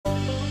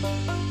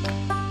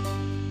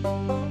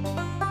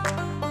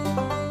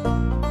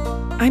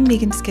I'm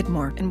Megan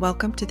Skidmore, and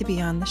welcome to the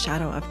Beyond the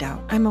Shadow of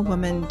Doubt. I'm a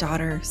woman,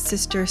 daughter,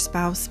 sister,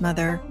 spouse,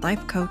 mother,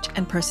 life coach,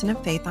 and person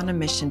of faith on a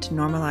mission to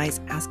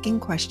normalize asking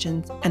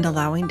questions and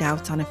allowing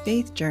doubts on a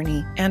faith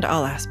journey and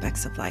all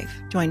aspects of life.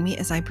 Join me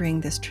as I bring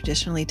this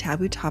traditionally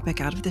taboo topic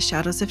out of the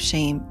shadows of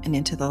shame and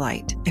into the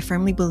light. I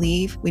firmly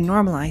believe we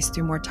normalize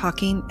through more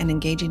talking and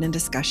engaging in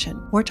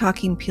discussion. More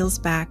talking peels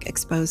back,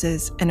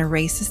 exposes, and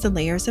erases the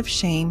layers of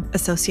shame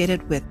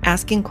associated with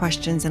asking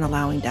questions and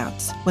allowing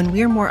doubts. When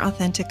we are more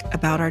authentic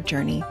about our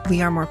journey,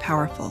 we are more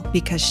powerful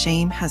because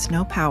shame has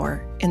no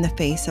power in the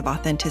face of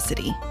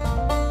authenticity.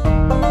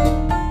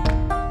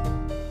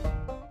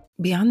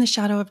 Beyond the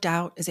Shadow of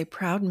Doubt is a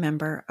proud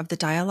member of the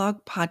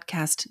Dialogue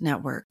Podcast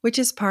Network, which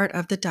is part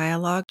of the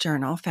Dialogue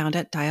Journal found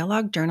at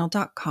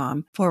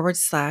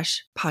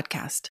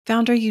dialoguejournal.com/podcast.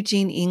 Founder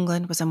Eugene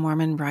England was a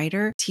Mormon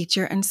writer,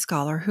 teacher, and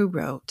scholar who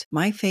wrote,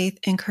 "My faith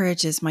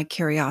encourages my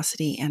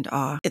curiosity and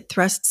awe. It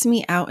thrusts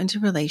me out into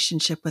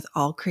relationship with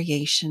all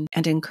creation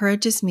and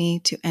encourages me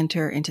to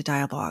enter into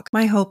dialogue.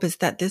 My hope is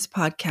that this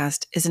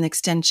podcast is an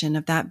extension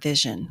of that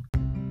vision."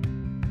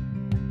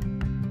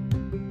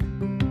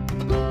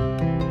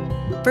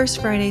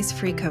 First Friday's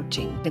free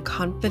coaching, a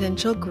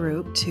confidential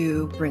group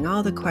to bring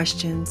all the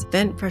questions,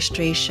 vent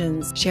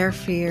frustrations, share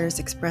fears,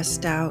 express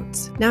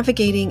doubts.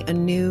 Navigating a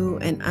new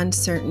and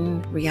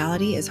uncertain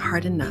reality is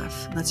hard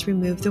enough. Let's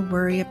remove the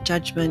worry of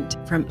judgment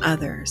from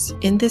others.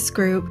 In this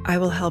group, I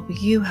will help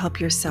you help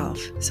yourself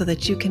so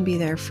that you can be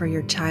there for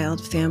your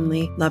child,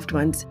 family, loved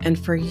ones,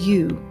 and for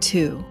you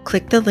too.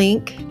 Click the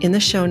link in the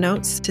show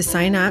notes to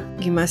sign up.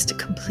 You must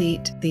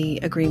complete the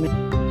agreement.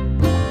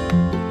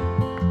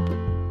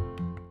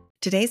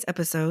 Today's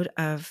episode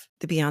of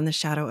the Beyond the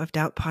Shadow of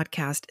Doubt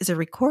podcast is a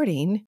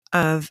recording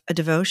of a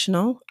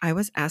devotional I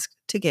was asked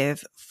to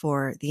give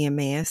for the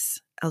Emmaus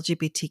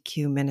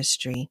LGBTQ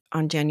ministry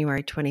on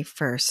January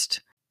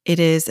 21st. It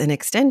is an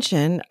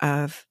extension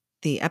of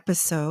the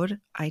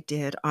episode I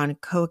did on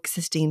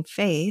coexisting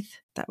faith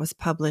that was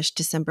published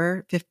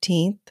December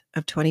 15th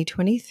of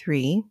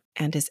 2023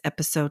 and is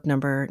episode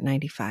number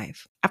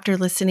 95. After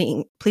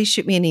listening, please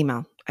shoot me an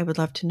email. I would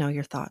love to know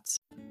your thoughts.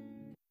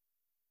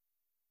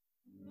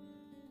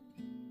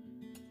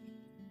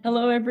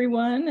 Hello,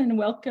 everyone, and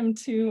welcome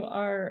to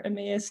our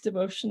Emmaus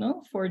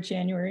Devotional for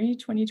January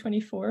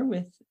 2024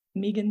 with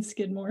Megan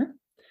Skidmore.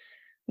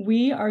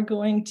 We are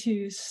going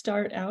to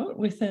start out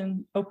with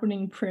an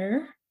opening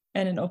prayer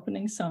and an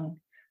opening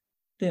song.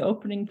 The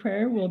opening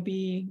prayer will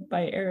be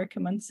by Erica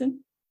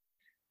Munson,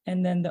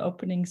 and then the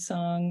opening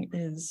song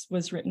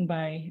was written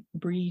by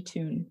Bree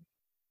Toon.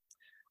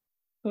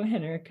 Go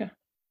ahead, Erica.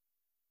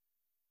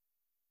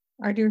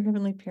 Our dear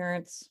Heavenly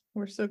Parents,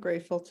 we're so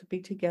grateful to be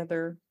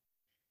together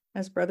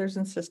as brothers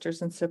and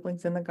sisters and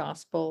siblings in the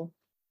gospel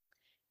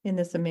in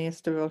this Emmaus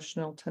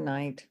devotional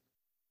tonight.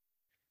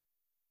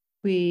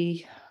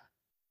 We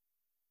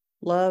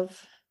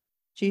love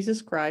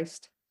Jesus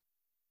Christ,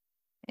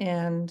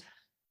 and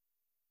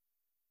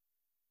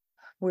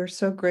we're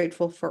so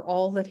grateful for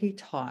all that he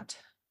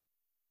taught.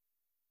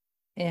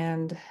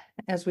 And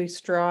as we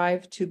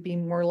strive to be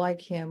more like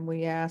him,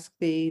 we ask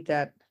thee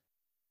that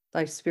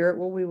thy spirit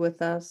will be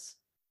with us,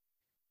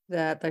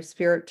 that thy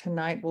spirit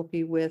tonight will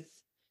be with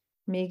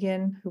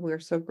Megan, who we're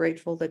so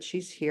grateful that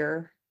she's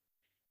here,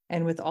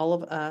 and with all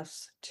of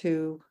us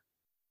to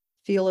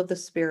feel of the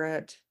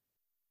Spirit,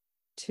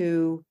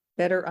 to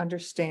better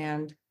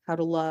understand how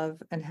to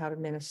love and how to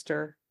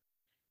minister,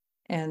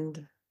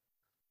 and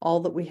all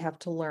that we have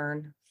to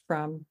learn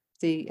from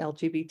the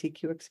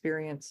LGBTQ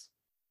experience.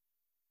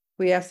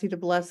 We ask you to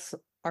bless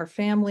our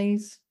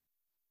families,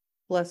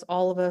 bless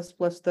all of us,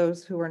 bless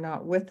those who are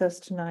not with us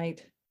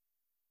tonight,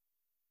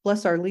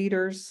 bless our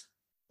leaders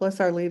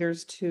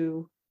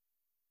to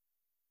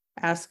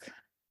ask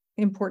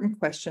important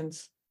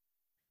questions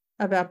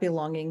about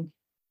belonging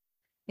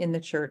in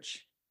the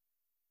church.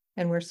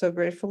 And we're so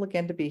grateful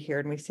again to be here.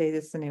 And we say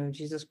this in the name of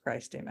Jesus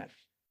Christ. Amen.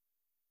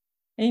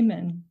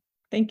 Amen.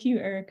 Thank you,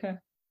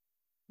 Erica.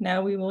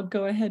 Now we will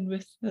go ahead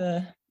with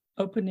the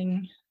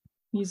opening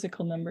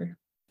musical number.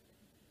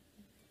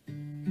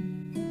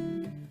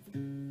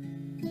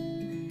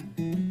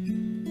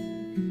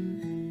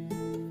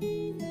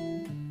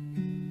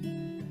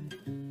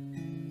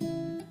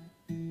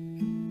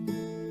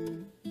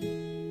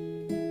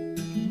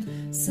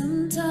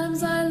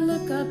 Sometimes I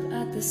look up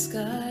at the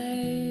sky,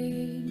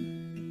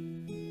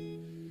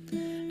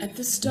 at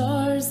the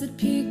stars that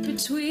peek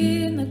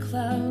between the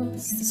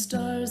clouds, the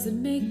stars that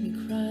make me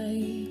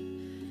cry.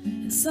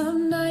 And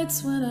some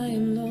nights when I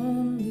am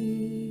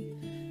lonely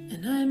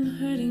and I'm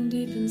hurting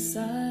deep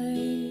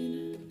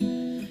inside,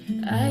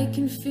 I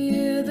can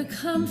feel the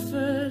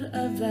comfort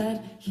of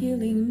that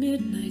healing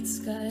midnight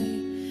sky.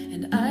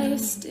 And I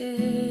stay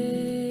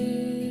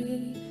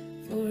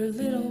for a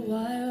little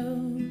while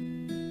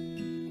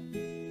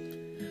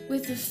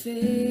with the faith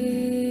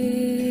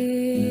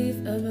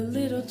of a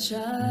little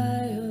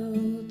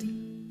child.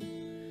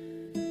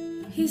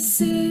 He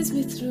sees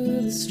me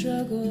through the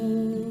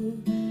struggle,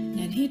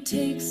 and he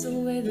takes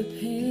away the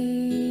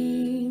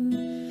pain.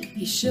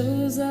 He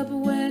shows up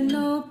when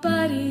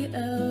nobody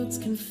else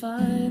can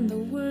find the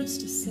words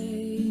to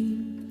say.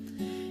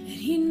 And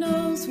he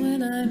knows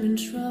when I'm in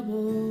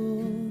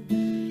trouble.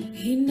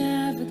 He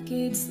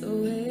navigates the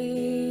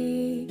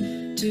way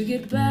to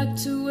get back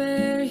to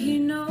where he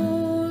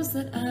knows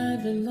that I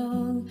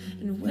belong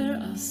and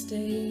where I'll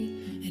stay.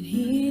 And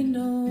he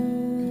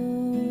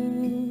knows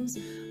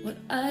what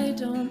I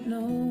don't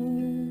know.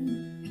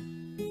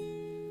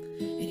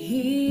 And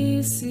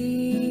he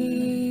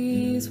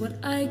sees what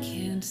I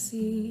can't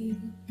see.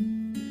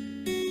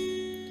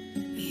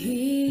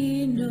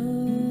 He knows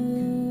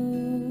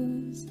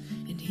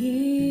and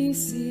he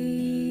sees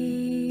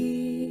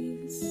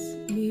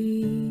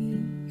me.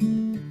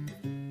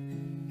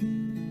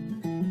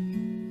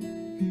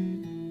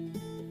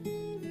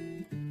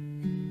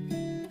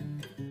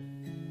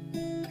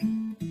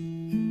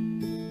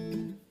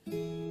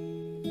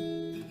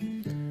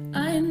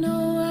 I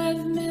know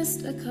I've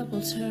missed a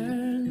couple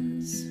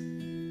turns.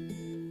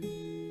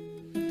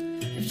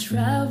 I've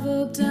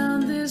traveled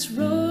down this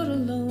road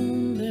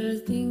alone. There are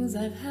things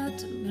I've had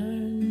to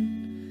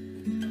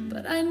learn,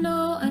 but I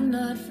know I'm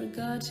not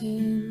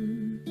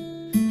forgotten,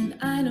 and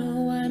I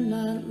know I'm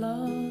not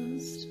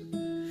lost,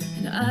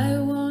 and I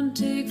won't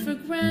take for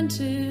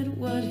granted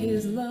what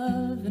his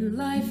love and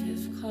life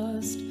have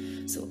cost.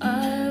 So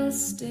I'll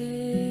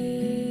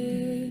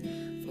stay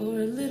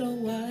for a little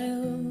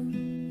while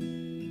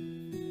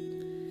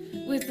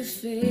with the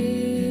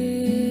faith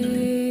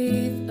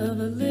of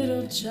a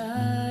little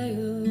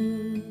child.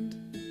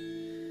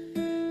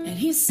 And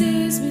he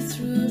sees me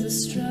through the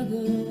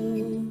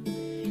struggle.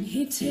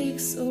 He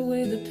takes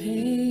away the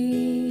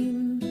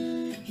pain.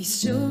 He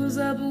shows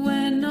up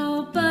when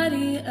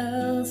nobody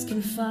else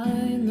can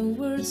find the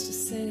words to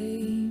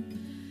say.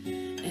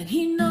 And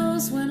he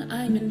knows when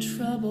I'm in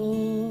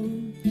trouble.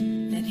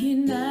 And he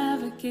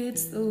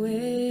navigates the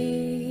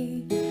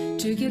way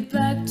to get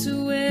back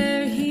to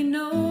where he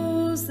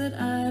knows that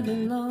I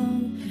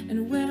belong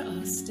and where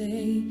I'll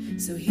stay.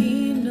 So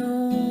he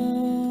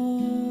knows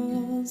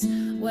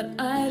what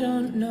I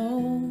don't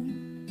know,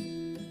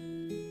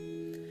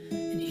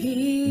 and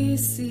he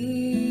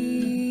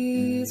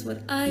sees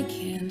what I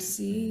can't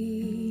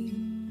see.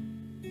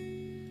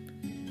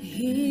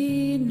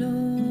 He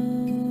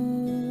knows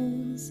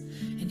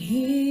and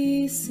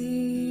he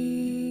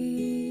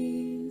sees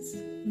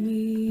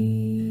me.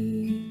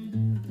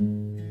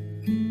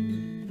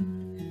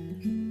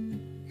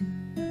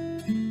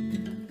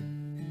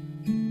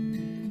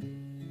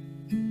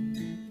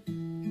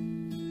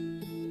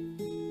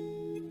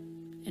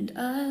 And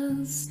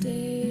I'll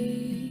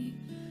stay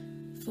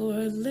for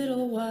a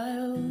little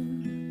while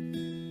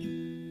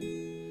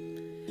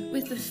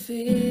with the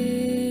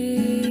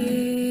faith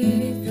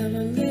of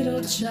a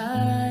little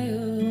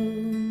child.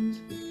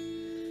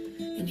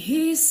 And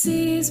he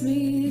sees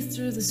me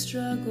through the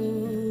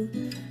struggle,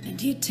 and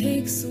he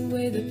takes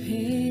away the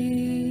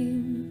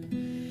pain.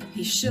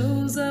 He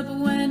shows up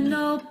when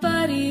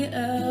nobody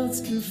else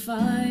can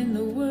find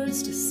the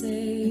words to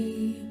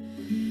say.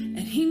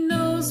 And he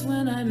knows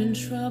when I'm in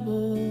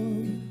trouble.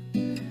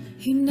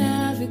 He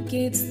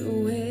navigates the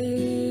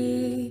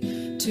way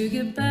to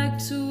get back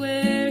to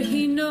where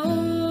he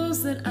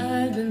knows that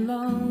I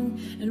belong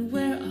and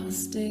where I'll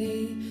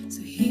stay.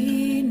 So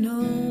he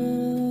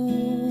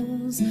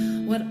knows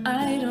what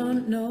I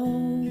don't know,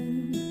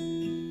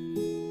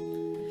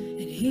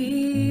 and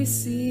he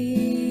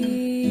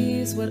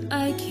sees what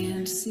I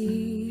can't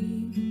see.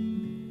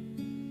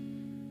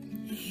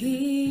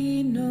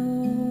 He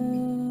knows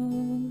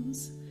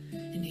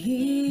and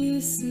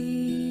he sees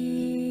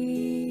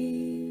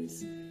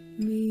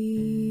me.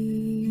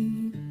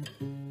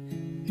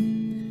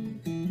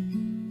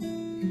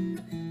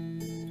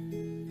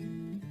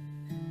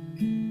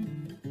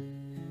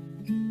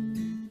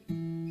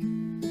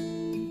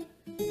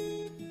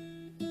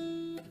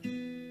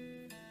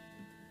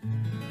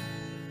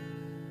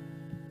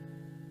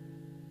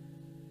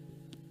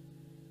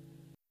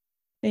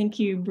 Thank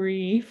you,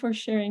 Bree, for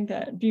sharing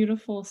that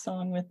beautiful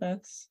song with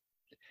us.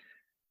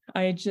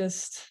 I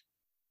just,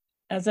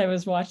 as I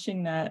was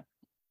watching that,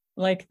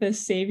 like, the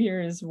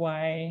Savior is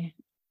why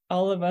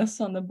all of us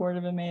on the board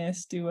of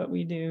Emmaus do what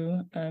we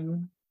do.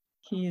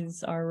 He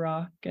is our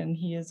rock and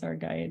he is our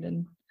guide.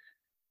 And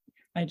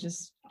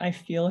I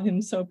feel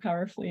him so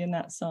powerfully in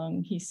that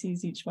song. He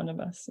sees each one of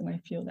us, and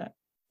I feel that.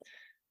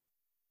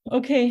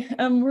 Okay,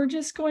 we're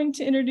just going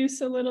to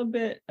introduce a little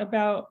bit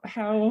about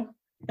how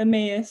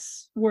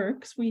Emmaus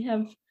works. We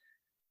have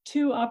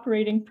 2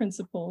 operating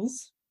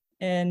principles,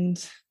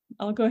 and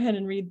I'll go ahead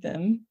and read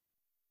them.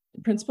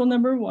 Principle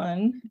number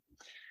 1,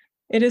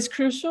 it is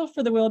crucial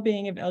for the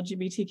well-being of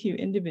LGBTQ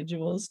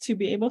individuals to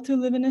be able to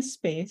live in a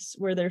space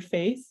where their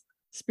faith,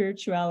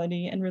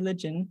 spirituality, and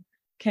religion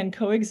can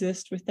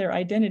coexist with their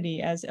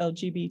identity as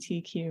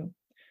LGBTQ.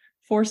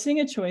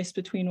 Forcing a choice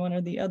between one or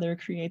the other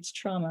creates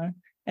trauma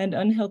and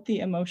unhealthy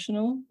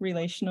emotional,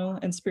 relational,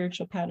 and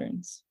spiritual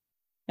patterns.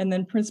 And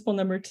then principle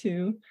number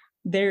 2,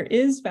 there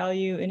is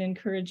value in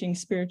encouraging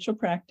spiritual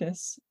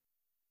practice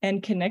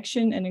and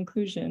connection and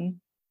inclusion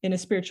in a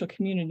spiritual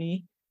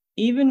community,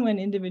 even when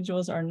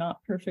individuals are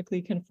not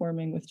perfectly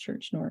conforming with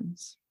church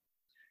norms.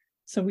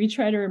 So we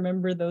try to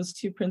remember those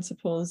two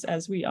principles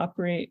as we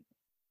operate.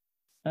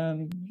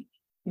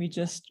 We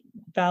just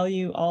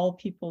value all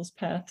people's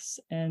paths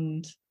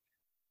and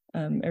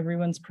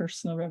everyone's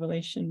personal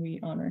revelation we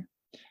honor.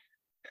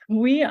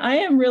 I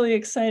am really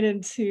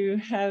excited to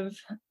have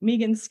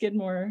Megan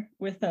Skidmore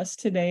with us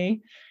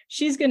today.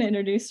 She's going to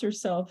introduce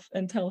herself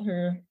and tell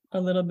her a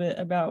little bit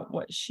about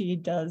what she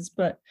does,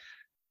 but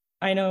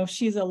I know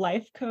she's a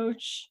life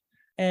coach,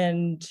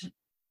 and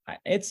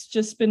it's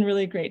just been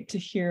really great to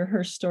hear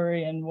her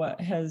story and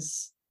what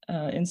has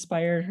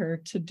inspired her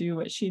to do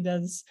what she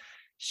does.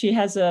 She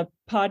has a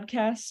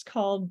podcast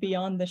called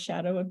Beyond the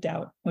Shadow of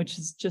Doubt, which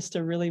is just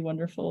a really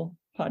wonderful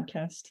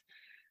podcast.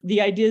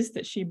 The ideas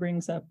that she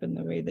brings up and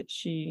the way that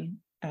she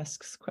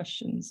asks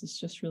questions is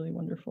just really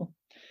wonderful.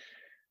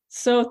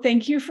 So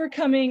thank you for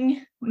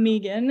coming,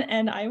 Megan,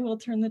 and I will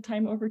turn the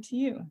time over to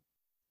you.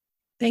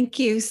 Thank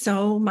you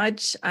so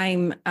much.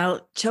 I'm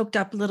choked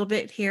up a little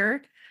bit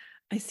here.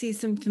 I see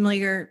some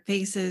familiar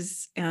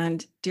faces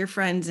and dear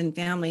friends and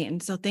family.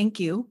 And so thank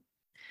you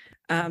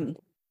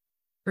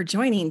for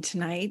joining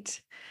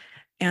tonight.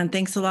 And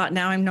thanks a lot.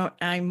 Now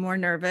I'm more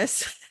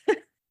nervous.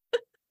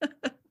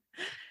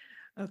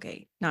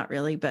 Okay, not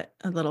really, but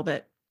a little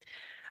bit.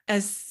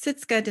 As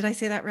Sitska, did I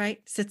say that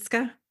right?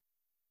 Sitska?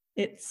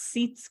 It's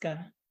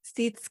Sitska.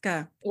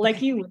 Sitska. Like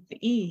Okay. you with the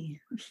E.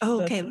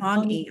 Oh, okay,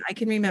 long E. I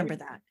can remember Right.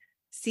 that.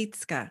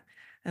 Sitska.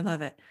 I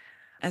love it.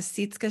 As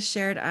Sitska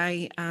shared,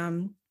 I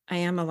am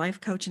a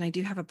life coach and I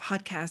do have a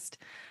podcast.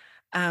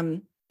 I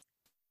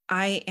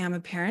am a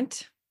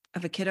parent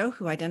of a kiddo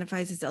who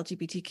identifies as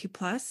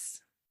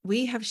LGBTQ+.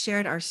 We have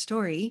shared our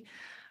story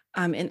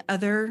in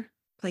other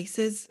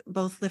places,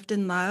 both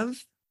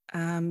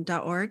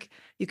liftinlove.org.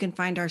 You can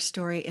find our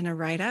story in a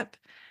write-up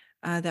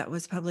that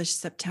was published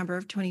September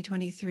of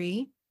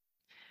 2023.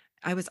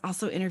 I was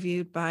also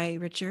interviewed by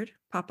Richard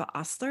Papa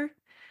Osler,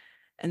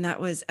 and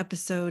that was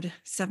episode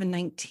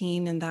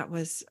 719, and that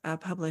was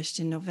published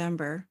in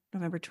November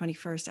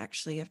 21st,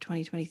 actually, of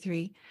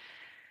 2023.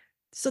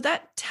 So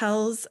that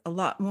tells a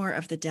lot more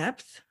of the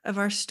depth of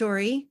our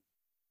story.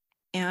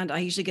 And I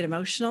usually get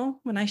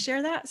emotional when I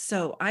share that.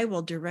 So I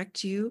will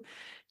direct you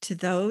to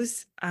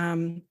those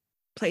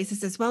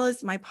places as well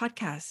as my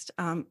podcast.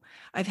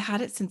 I've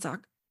had it since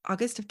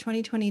August of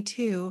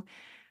 2022,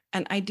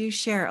 and I do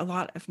share a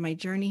lot of my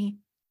journey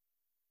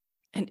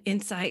and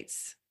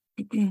insights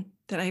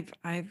that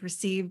I've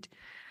received.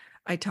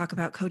 I talk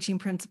about coaching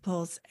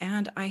principles,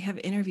 and I have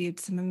interviewed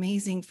some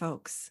amazing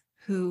folks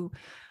who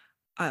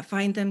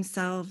find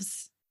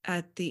themselves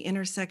at the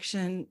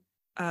intersection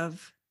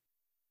of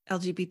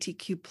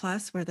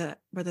LGBTQ+,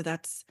 whether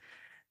that's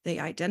they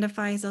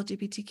identify as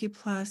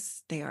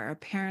LGBTQ+, they are a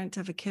parent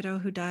of a kiddo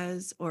who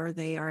does, or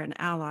they are an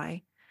ally,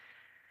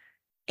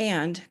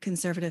 and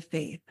conservative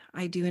faith.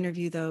 I do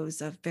interview those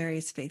of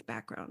various faith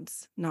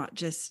backgrounds, not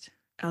just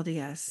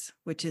LDS,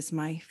 which is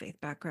my faith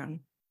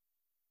background.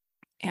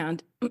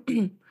 And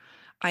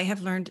I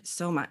have learned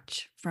so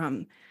much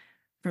from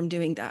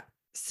doing that.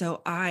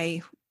 So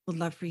I would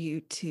love for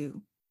you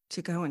to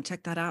go and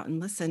check that out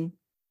and listen.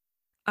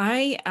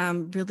 I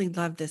really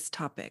love this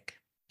topic.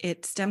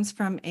 It stems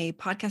from a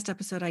podcast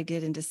episode I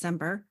did in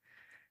December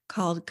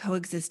called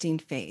Coexisting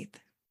Faith.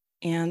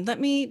 And let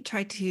me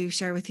try to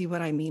share with you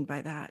what I mean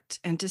by that.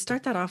 And to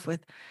start that off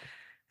with,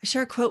 I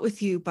share a quote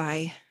with you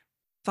by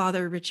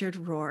Father Richard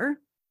Rohr,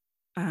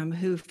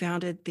 who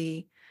founded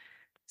the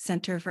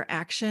Center for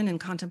Action and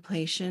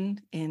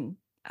Contemplation in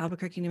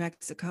Albuquerque, New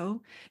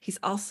Mexico. He's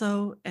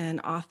also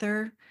an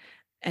author,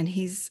 and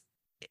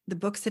the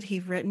books that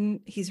he's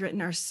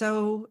written are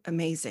so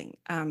amazing.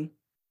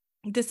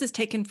 This is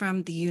taken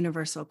from The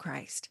Universal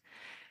Christ.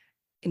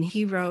 And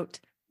he wrote,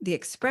 "The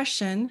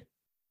expression,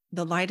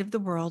 the light of the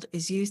world,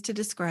 is used to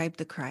describe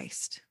the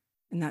Christ."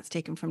 And that's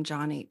taken from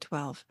John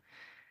 8:12.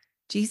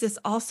 Jesus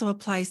also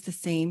applies the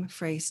same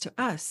phrase to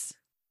us.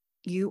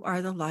 "You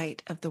are the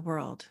light of the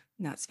world."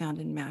 And that's found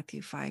in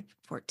Matthew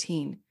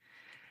 5:14.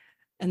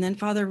 And then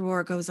Father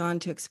Rohr goes on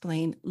to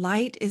explain,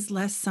 light is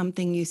less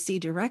something you see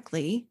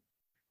directly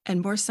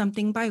and more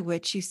something by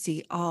which you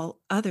see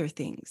all other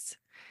things.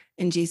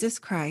 In Jesus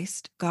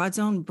Christ, God's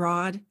own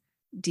broad,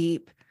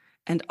 deep,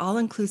 and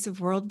all-inclusive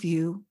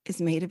worldview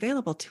is made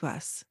available to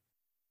us.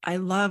 I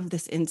love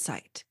this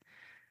insight,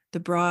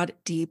 the broad,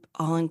 deep,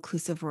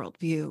 all-inclusive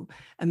worldview.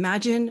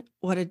 Imagine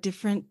what would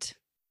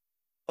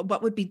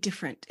be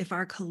different if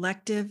our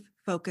collective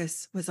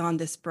focus was on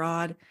this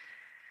broad,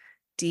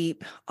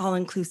 deep,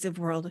 all-inclusive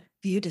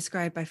worldview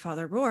described by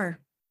Father Rohr.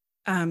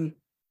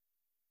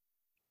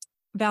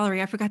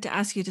 Valerie, I forgot to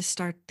ask you to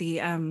start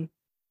the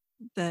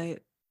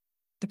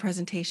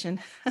presentation.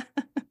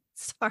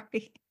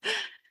 Sorry,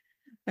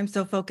 I'm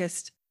so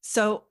focused.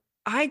 So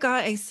I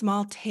got a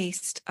small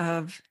taste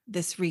of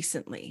this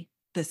recently,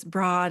 this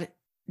broad,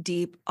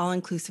 deep,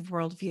 all-inclusive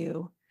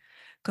worldview.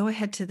 Go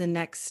ahead to the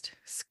next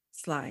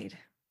slide,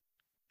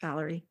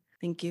 Valerie.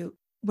 Thank you.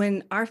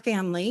 When our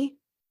family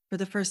for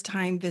the first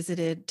time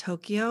visited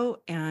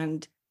Tokyo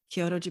and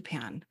Kyoto,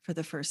 Japan, for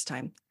the first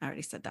time. I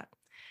already said that.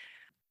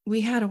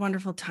 We had a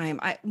wonderful time.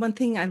 One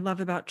thing I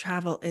love about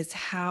travel is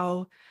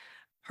how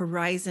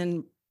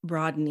horizon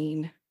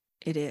broadening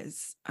it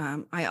is.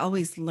 I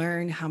always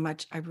learn how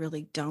much I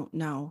really don't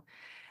know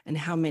and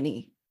how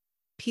many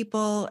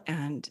people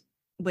and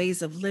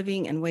ways of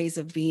living and ways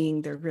of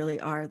being there really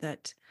are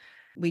that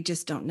we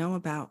just don't know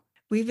about.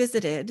 We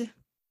visited,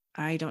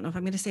 I don't know if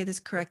I'm going to say this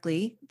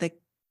correctly, the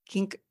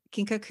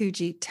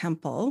Kinkakuji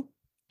Temple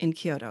in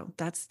Kyoto.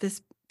 That's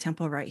this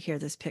temple right here,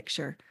 this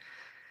picture.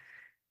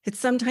 It's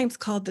sometimes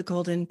called the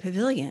Golden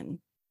Pavilion.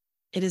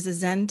 It is a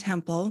Zen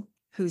temple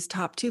whose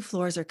top 2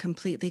 floors are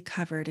completely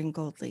covered in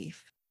gold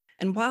leaf.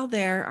 And while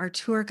there, our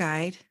tour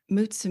guide,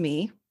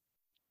 Mutsumi,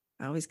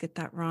 I always get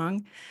that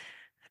wrong,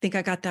 I think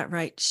I got that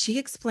right. She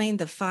explained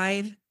the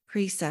 5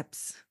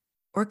 precepts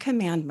or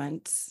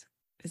commandments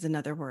is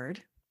another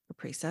word for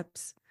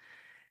precepts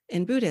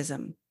in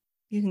Buddhism.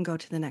 You can go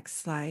to the next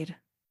slide.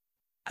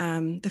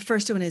 The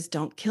first one is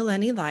don't kill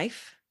any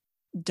life,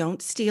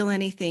 don't steal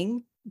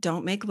anything,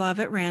 don't make love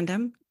at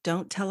random,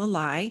 don't tell a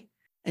lie,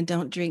 and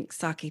don't drink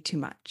sake too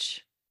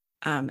much.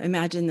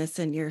 Imagine this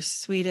in your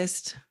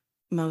sweetest,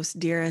 most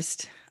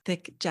dearest,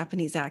 thick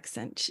Japanese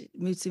accent.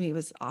 Mutsumi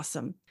was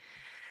awesome.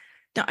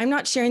 Now, I'm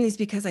not sharing these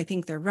because I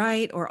think they're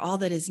right or all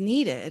that is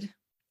needed.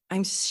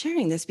 I'm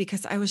sharing this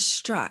because I was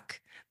struck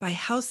by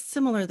how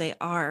similar they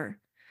are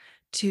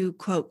to,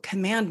 quote,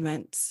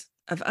 commandments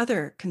of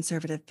other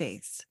conservative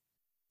faiths,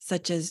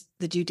 such as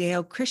the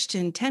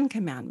Judeo-Christian 10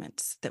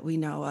 Commandments that we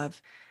know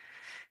of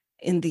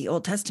in the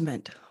Old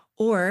Testament.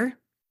 Or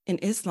in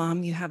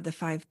Islam, you have the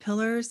 5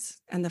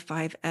 pillars and the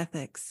 5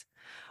 ethics.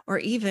 Or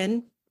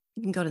even,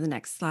 you can go to the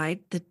next slide,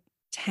 the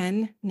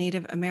 10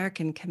 Native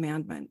American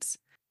commandments.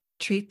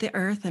 Treat the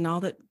earth and all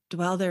that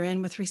dwell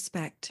therein with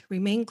respect.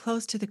 Remain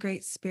close to the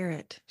Great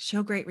Spirit.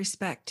 Show great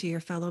respect to your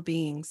fellow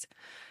beings.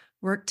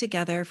 Work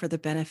together for the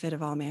benefit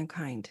of all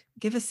mankind.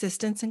 Give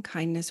assistance and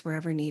kindness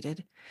wherever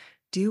needed.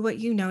 Do what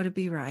you know to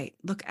be right.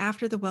 Look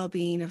after the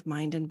well-being of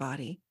mind and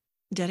body.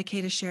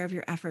 Dedicate a share of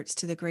your efforts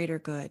to the greater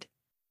good.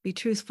 Be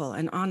truthful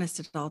and honest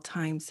at all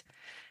times.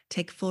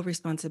 Take full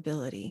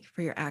responsibility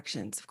for your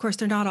actions. Of course,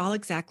 they're not all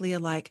exactly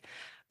alike,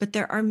 but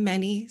there are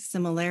many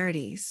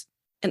similarities.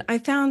 And I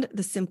found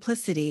the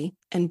simplicity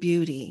and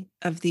beauty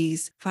of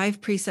these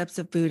 5 precepts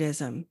of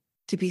Buddhism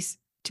to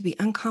be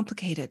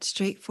uncomplicated,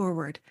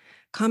 straightforward,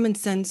 common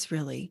sense,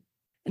 really.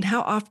 And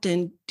how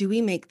often do we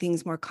make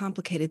things more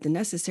complicated than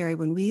necessary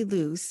when we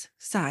lose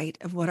sight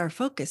of what our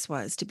focus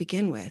was to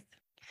begin with?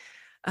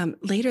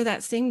 Later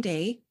that same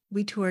day,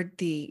 we toured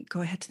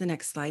go ahead to the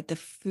next slide, the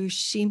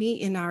Fushimi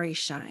Inari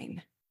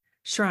Shrine.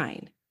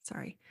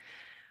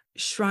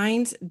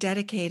 Shrines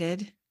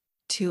dedicated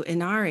to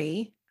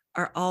Inari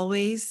are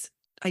always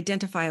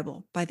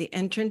identifiable by the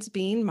entrance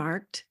being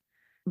marked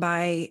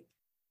by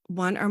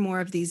one or more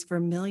of these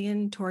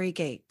vermilion torii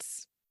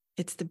gates.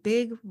 It's the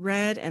big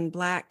red and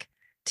black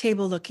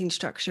table-looking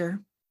structure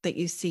that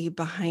you see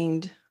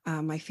behind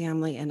my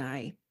family and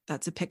I.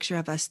 That's a picture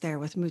of us there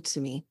with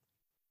Mutsumi.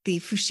 The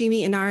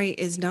Fushimi Inari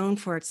is known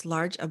for its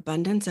large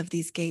abundance of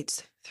these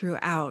gates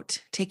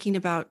throughout, taking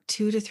about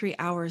 2 to 3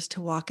 hours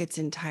to walk its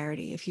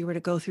entirety. If you were to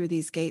go through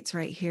these gates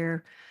right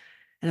here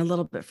and a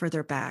little bit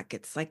further back,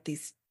 it's like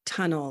these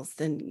tunnels,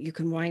 then you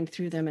can wind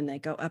through them and they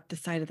go up the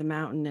side of the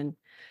mountain. And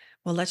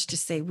well, let's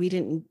just say we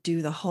didn't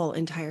do the whole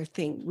entire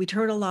thing. We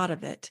toured a lot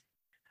of it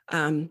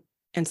and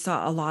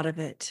saw a lot of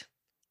it.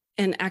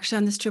 And actually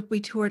on this trip,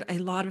 we toured a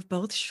lot of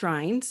both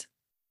shrines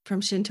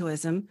from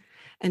Shintoism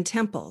and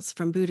temples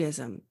from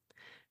Buddhism,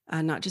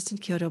 not just in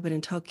Kyoto, but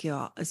in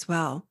Tokyo as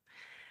well.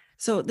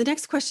 So the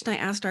next question I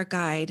asked our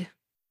guide,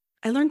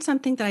 I learned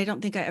something that I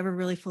don't think I ever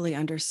really fully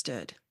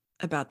understood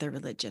about their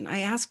religion. I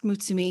asked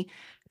Mutsumi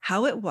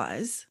how it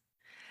was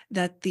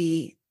that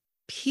the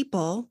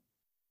people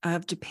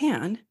of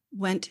Japan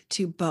went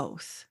to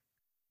both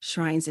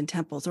shrines and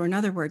temples, or in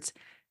other words,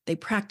 they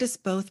practice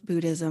both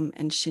Buddhism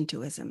and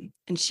Shintoism.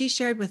 And she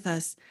shared with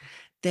us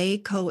they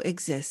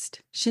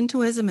coexist.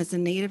 Shintoism is a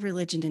native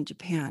religion in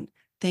Japan.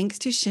 Thanks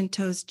to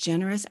Shinto's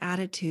generous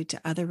attitude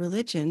to other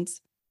religions,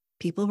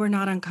 people were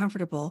not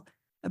uncomfortable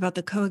about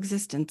the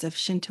coexistence of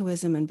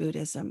Shintoism and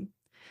Buddhism.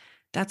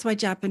 That's why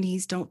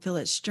Japanese don't feel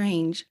it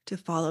strange to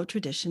follow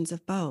traditions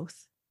of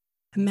both.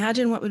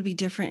 Imagine what would be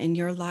different in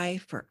your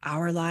life or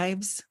our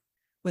lives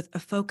with a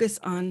focus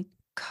on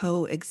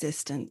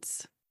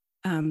coexistence.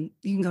 You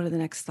can go to the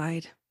next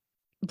slide.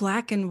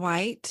 Black and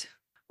white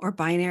or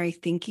binary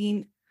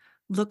thinking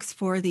looks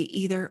for the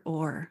either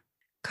or.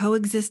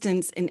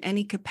 Coexistence in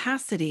any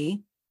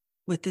capacity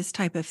with this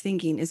type of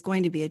thinking is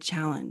going to be a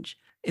challenge,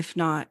 if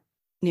not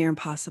near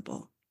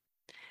impossible.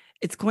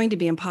 It's going to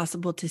be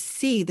impossible to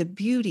see the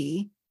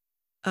beauty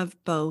of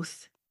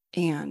both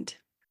and.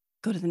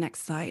 Go to the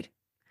next slide.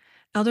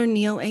 Elder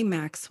Neil A.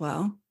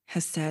 Maxwell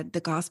has said,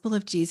 the gospel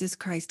of Jesus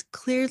Christ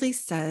clearly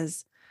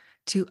says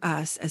to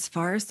us, as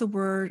far as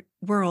the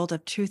world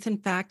of truth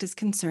and fact is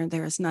concerned,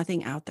 there is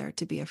nothing out there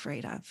to be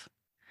afraid of.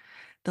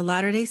 The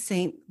Latter-day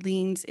Saint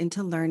leans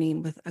into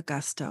learning with a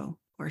gusto,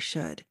 or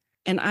should.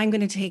 And I'm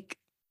going to take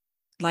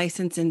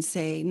license and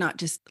say not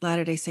just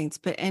Latter-day Saints,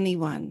 but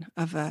anyone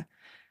of a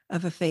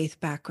faith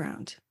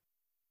background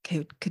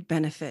could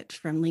benefit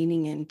from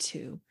leaning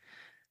into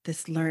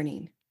this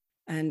learning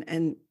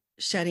and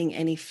shedding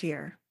any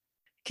fear.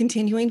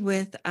 Continuing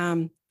with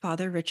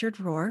Father Richard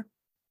Rohr,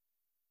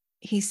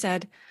 he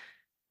said,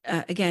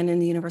 again in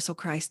the Universal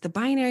Christ, the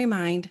binary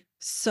mind,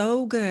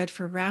 so good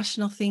for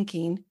rational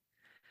thinking,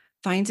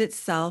 finds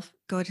itself,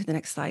 go to the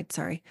next slide,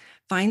 sorry,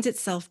 finds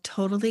itself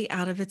totally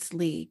out of its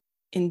league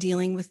in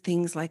dealing with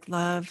things like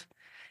love,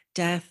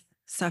 death,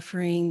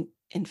 suffering,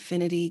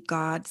 infinity,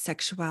 God,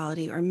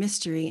 sexuality, or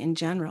mystery in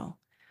general.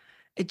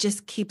 It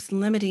just keeps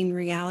limiting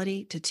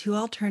reality to two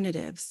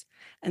alternatives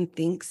and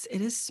thinks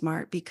it is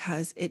smart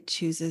because it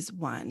chooses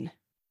one.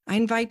 I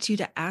invite you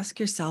to ask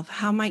yourself,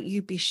 how might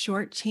you be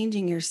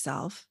shortchanging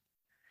yourself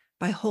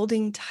by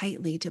holding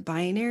tightly to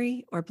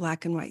binary or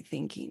black and white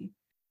thinking?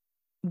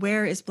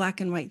 Where is black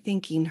and white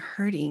thinking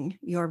hurting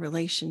your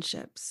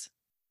relationships?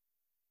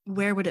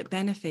 Where would it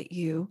benefit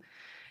you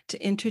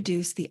to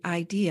introduce the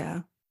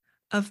idea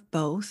of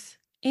both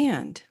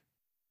and?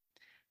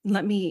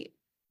 Let me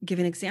give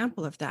an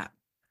example of that.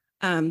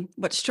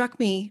 What struck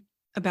me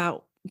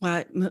about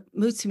what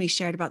Mutsumi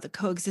shared about the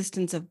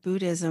coexistence of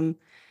Buddhism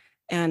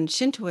and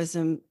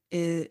Shintoism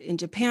in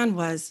Japan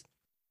was,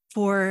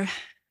 for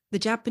the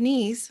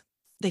Japanese,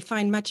 they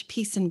find much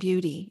peace and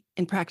beauty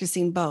in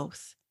practicing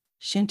both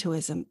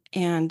Shintoism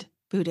and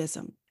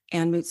Buddhism.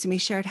 And Mutsumi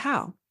shared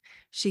how.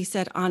 She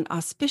said, on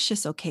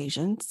auspicious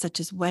occasions, such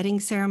as wedding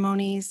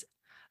ceremonies,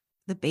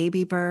 the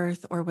baby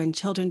birth, or when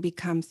children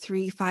become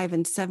 3, 5,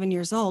 and 7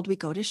 years old, we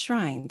go to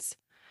shrines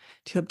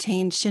to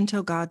obtain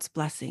Shinto gods'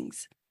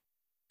 blessings.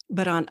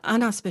 But on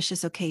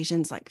unauspicious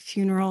occasions like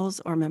funerals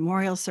or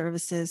memorial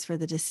services for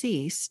the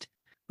deceased,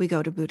 we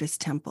go to Buddhist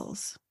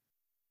temples.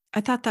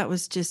 I thought that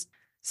was just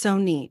so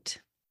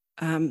neat.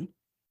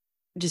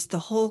 Just the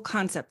whole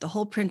concept, the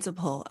whole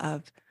principle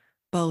of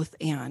both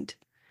and.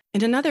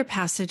 In another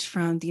passage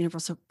from the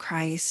Universal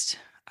Christ,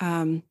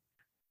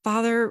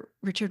 Father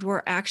Richard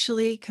Rohr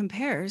actually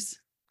compares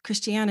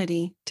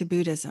Christianity to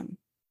Buddhism.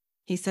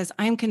 He says,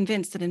 I am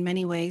convinced that in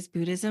many ways,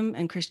 Buddhism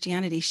and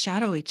Christianity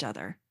shadow each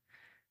other.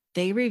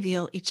 They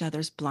reveal each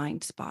other's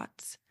blind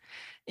spots.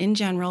 In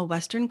general,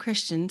 Western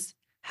Christians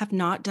have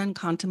not done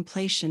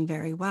contemplation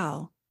very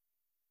well,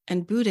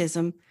 and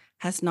Buddhism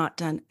has not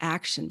done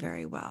action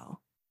very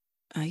well.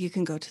 You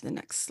can go to the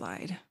next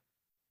slide.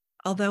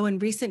 Although in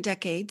recent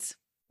decades,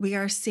 we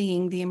are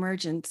seeing the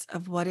emergence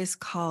of what is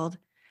called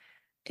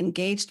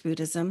engaged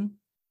Buddhism,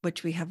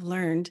 which we have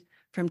learned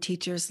from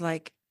teachers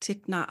like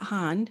Thich Nhat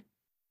Hanh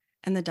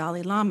and the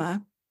Dalai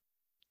Lama.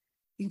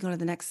 You can go to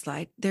the next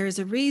slide. There is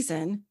a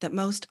reason that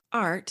most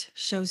art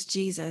shows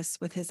Jesus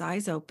with his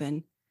eyes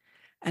open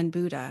and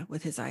Buddha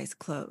with his eyes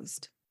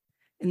closed.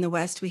 In the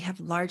West, we have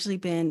largely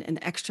been an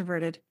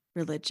extroverted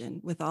religion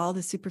with all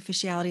the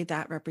superficiality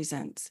that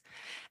represents.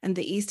 And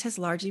the East has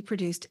largely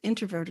produced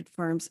introverted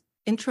forms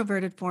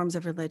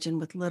of religion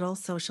with little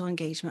social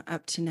engagement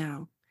up to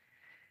now.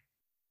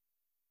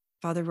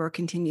 Father Rohr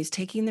continues,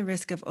 taking the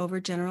risk of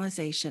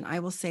overgeneralization, I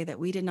will say that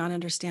we did not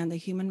understand the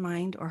human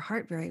mind or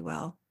heart very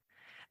well,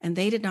 and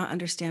they did not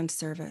understand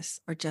service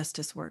or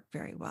justice work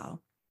very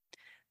well.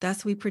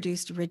 Thus, we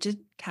produced rigid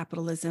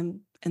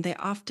capitalism, and they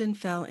often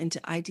fell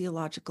into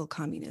ideological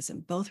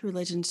communism. Both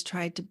religions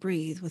tried to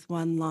breathe with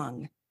one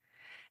lung,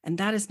 and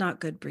that is not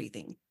good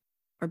breathing.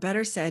 Or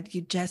better said,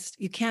 you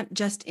can't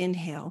just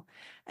inhale,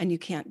 and you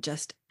can't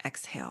just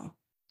exhale.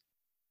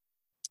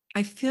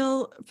 I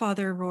feel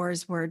Father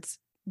Rohr's words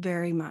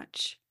very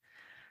much.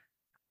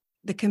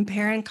 The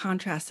compare and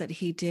contrast that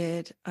he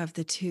did of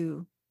the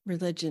two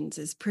religions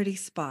is pretty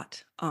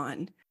spot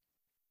on.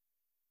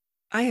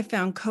 I have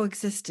found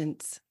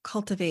coexistence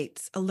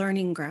cultivates a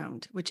learning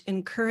ground which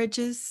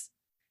encourages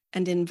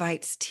and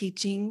invites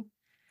teaching,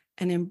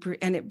 and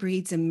it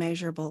breeds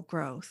immeasurable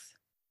growth.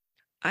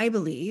 I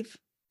believe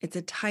it's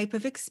a type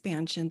of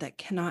expansion that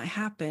cannot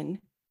happen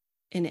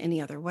in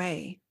any other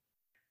way.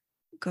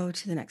 Go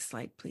to the next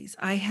slide, please.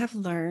 I have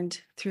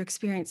learned through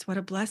experience what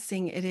a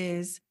blessing it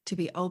is to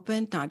be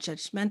open, not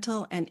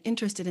judgmental, and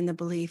interested in the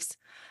beliefs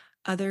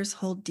others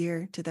hold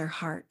dear to their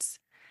hearts.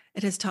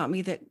 It has taught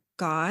me that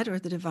God or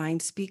the divine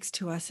speaks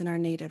to us in our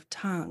native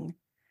tongue.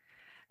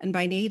 And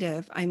by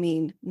native, I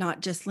mean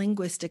not just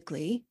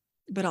linguistically,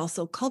 but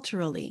also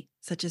culturally,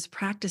 such as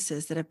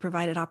practices that have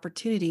provided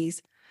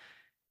opportunities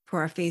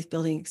for our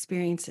faith-building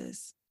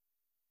experiences.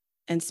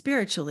 And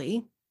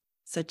spiritually,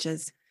 such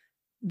as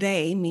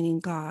they, meaning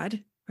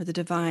God or the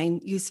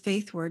divine, use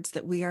faith words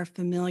that we are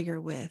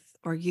familiar with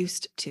or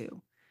used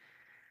to.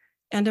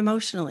 And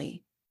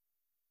emotionally,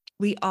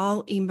 we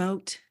all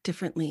emote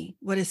differently.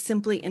 What is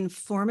simply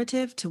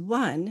informative to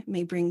one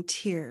may bring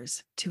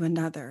tears to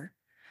another.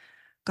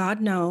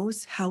 God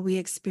knows how we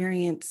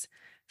experience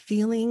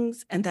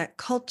feelings, and that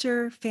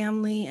culture,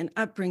 family, and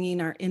upbringing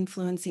are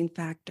influencing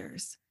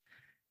factors.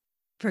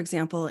 For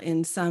example,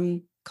 in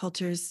some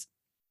cultures,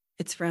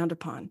 it's frowned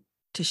upon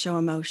to show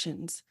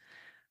emotions.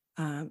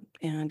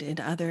 And in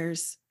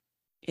others,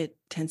 it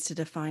tends to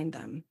define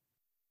them.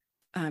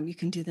 You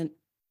can do the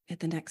Hit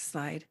the next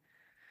slide.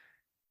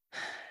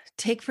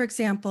 Take, for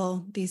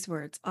example, these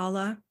words: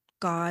 Allah,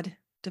 God,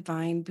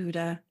 divine,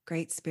 Buddha,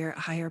 great spirit,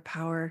 higher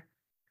power.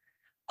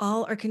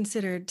 All are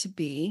considered to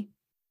be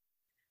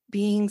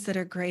beings that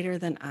are greater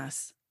than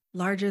us,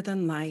 larger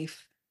than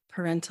life,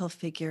 parental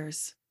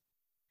figures.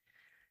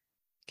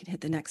 You can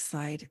hit the next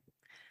slide.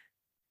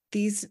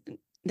 These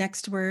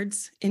next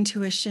words: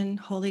 intuition,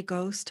 Holy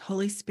Ghost,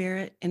 Holy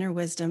Spirit, inner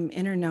wisdom,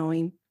 inner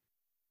knowing,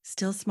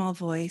 still small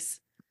voice.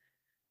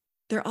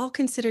 They're all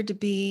considered to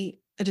be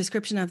a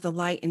description of the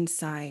light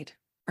inside,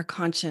 our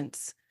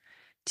conscience,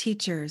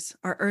 teachers,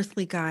 our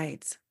earthly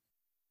guides.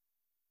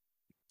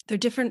 They're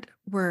different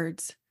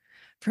words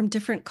from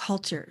different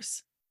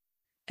cultures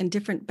and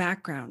different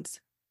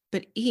backgrounds,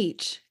 but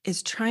each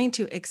is trying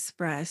to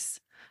express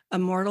a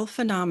mortal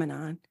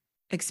phenomenon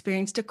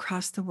experienced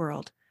across the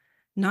world,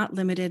 not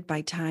limited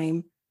by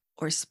time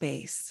or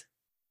space.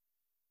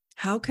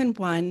 How can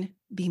one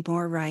be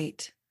more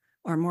right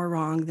or more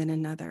wrong than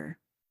another?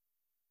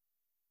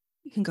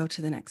 You can go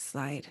to the next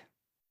slide.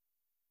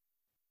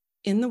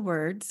 In the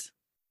words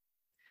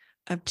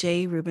of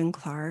J. Reuben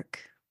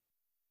Clark,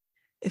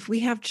 if we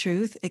have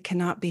truth, it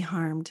cannot be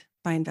harmed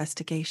by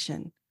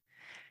investigation.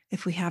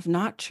 If we have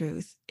not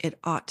truth, it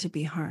ought to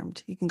be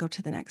harmed. You can go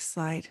to the next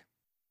slide.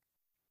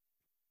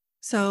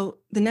 So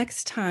the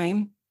next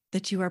time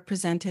that you are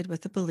presented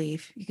with a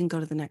belief, you can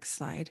go to the next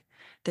slide,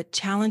 that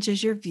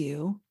challenges your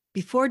view,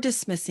 before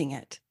dismissing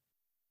it,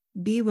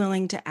 be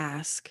willing to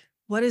ask,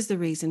 what is the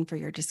reason for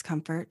your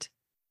discomfort?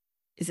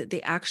 Is it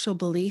the actual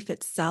belief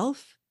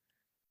itself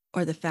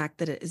or the fact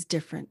that it is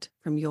different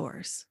from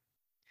yours?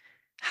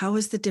 How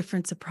is the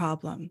difference a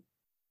problem?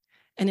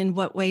 And in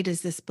what way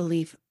does this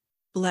belief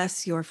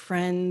bless your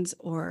friends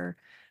or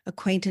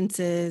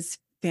acquaintances,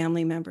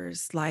 family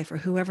members' life, or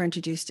whoever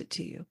introduced it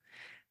to you?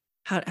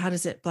 How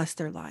does it bless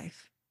their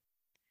life?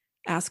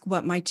 Ask,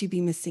 what might you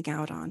be missing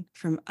out on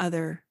from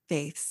other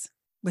faiths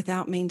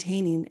without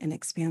maintaining an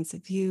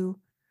expansive view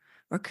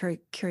or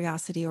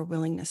curiosity or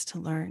willingness to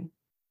learn?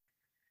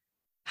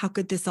 How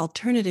could this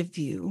alternative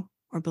view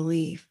or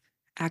belief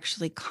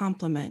actually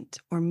complement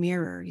or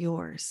mirror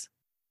yours?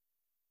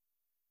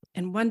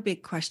 And one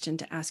big question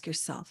to ask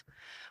yourself: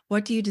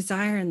 what do you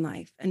desire in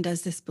life? And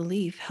does this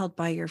belief held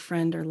by your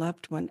friend or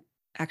loved one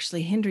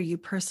actually hinder you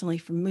personally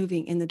from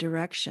moving in the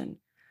direction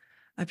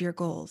of your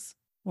goals,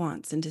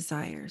 wants, and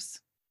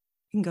desires?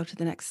 You can go to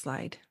the next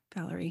slide,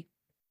 Valerie.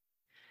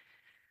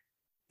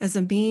 As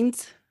a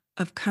means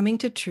of coming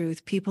to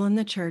truth, people in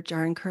the church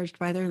are encouraged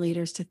by their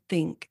leaders to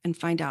think and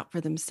find out for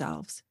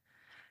themselves.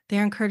 They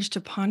are encouraged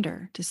to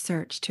ponder, to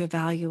search, to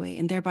evaluate,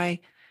 and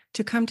thereby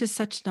to come to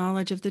such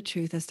knowledge of the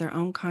truth as their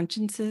own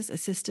consciences,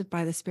 assisted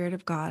by the Spirit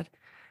of God,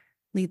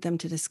 lead them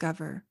to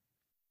discover.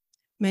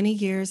 Many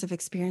years of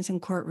experience in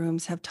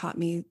courtrooms have taught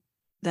me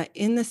that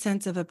in the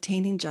sense of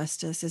obtaining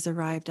justice is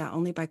arrived at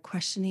only by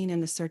questioning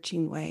in a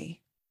searching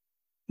way.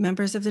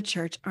 Members of the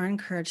church are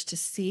encouraged to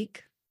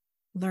seek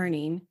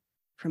learning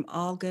from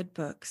all good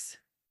books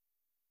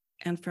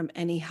and from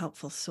any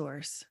helpful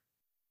source.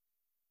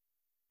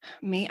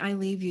 May I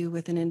leave you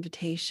with an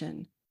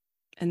invitation,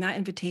 and that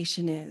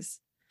invitation is,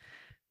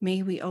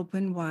 may we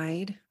open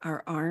wide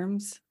our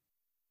arms,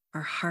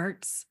 our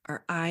hearts,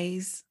 our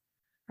eyes,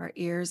 our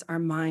ears, our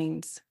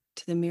minds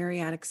to the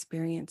myriad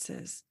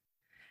experiences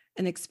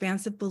and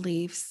expansive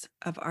beliefs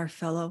of our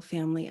fellow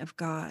family of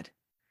God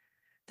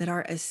that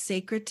are as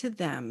sacred to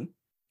them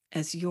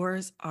as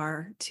yours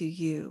are to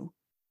you.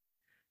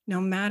 No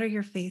matter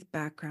your faith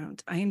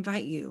background, I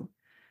invite you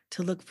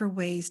to look for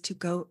ways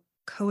to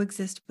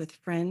coexist with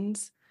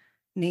friends,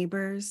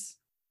 neighbors,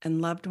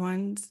 and loved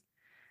ones,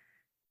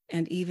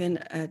 and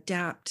even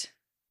adapt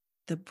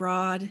the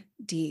broad,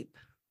 deep,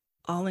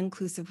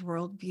 all-inclusive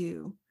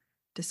worldview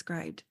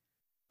described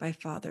by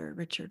Father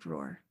Richard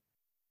Rohr.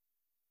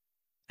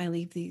 I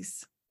leave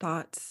these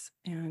thoughts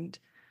and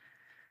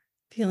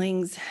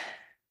feelings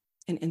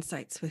and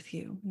insights with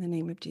you. In the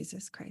name of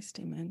Jesus Christ,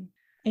 amen.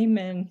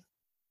 Amen.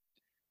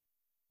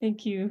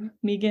 Thank you,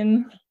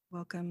 Megan.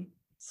 Welcome.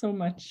 So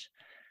much.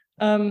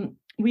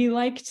 We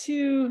like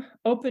to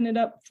open it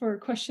up for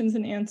questions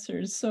and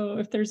answers. So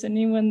if there's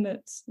anyone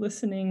that's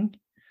listening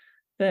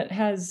that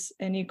has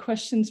any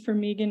questions for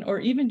Megan, or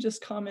even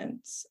just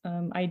comments,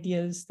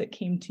 ideas that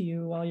came to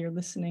you while you're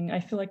listening, I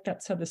feel like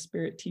that's how the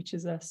Spirit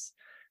teaches us.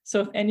 So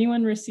if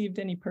anyone received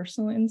any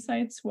personal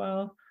insights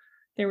while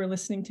they were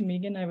listening to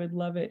Megan, I would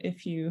love it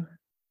if you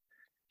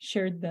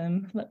shared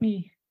them. Let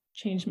me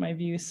change my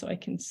view so I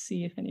can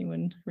see if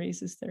anyone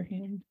raises their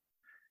hand.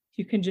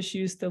 You can just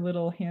use the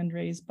little hand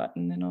raise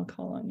button and I'll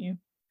call on you.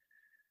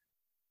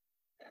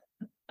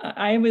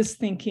 I was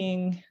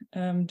thinking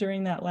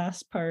during that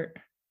last part,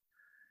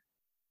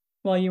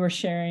 while you were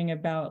sharing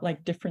about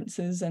like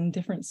differences, they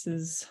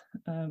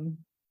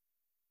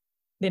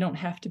don't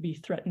have to be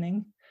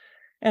threatening.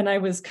 And I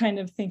was kind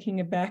of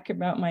thinking back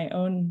about my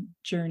own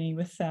journey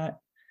with that.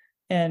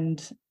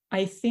 And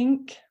I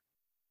think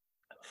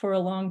for a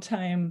long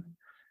time,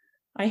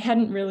 I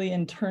hadn't really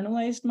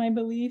internalized my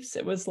beliefs.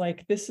 It was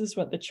like, this is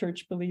what the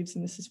church believes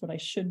and this is what I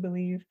should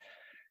believe.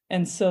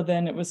 And so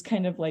then it was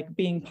kind of like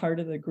being part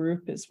of the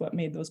group is what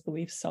made those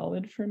beliefs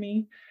solid for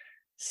me.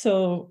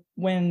 So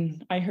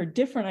when I heard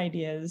different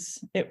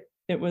ideas,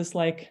 it was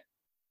like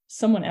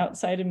someone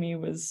outside of me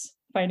was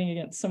fighting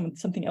against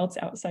something else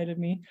outside of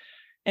me.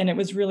 And it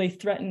was really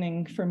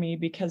threatening for me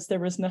because there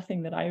was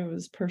nothing that I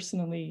was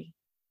personally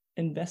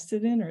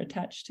invested in or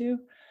attached to.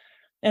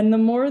 And the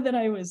more that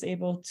I was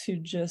able to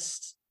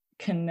just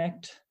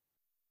connect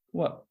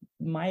what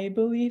my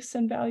beliefs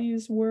and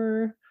values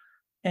were,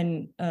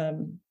 and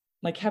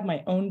like have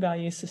my own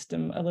value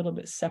system a little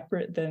bit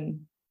separate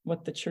than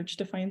what the church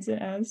defines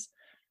it as.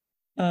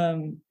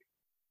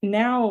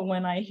 Now,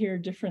 when I hear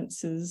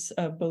differences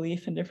of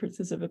belief and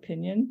differences of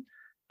opinion,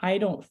 I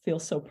don't feel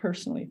so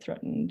personally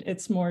threatened.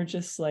 It's more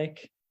just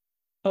like,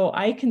 oh,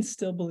 I can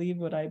still believe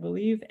what I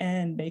believe,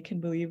 and they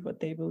can believe what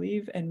they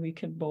believe, and we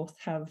can both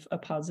have a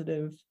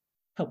positive,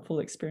 helpful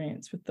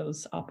experience with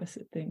those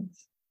opposite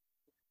things.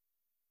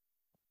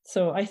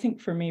 So I think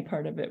for me,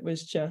 part of it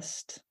was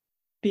just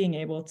being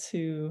able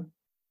to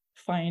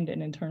find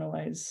and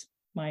internalize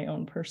my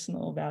own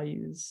personal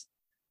values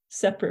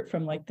separate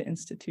from like the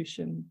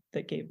institution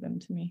that gave them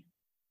to me.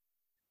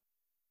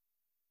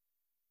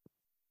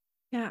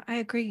 Yeah, I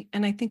agree.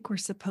 And I think we're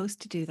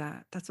supposed to do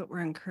that. That's what we're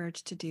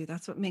encouraged to do.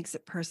 That's what makes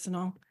it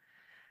personal.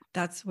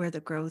 That's where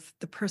the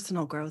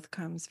personal growth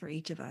comes for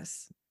each of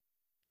us,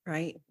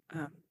 right?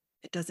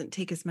 It doesn't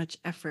take as much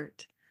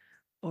effort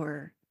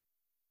or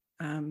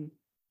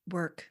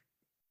work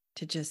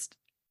to just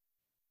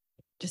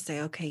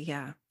say, okay,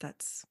 yeah,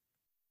 that's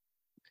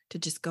to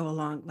just go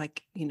along,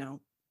 like,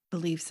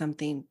 believe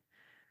something.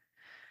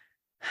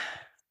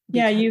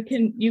 Yeah, you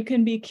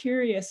can be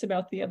curious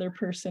about the other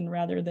person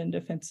rather than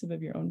defensive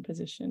of your own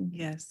position.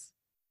 Yes.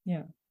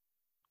 Yeah.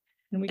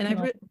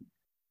 And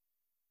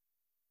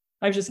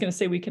I was just going to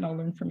say we can all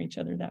learn from each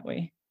other that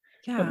way.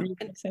 Yeah. What were you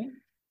going to say?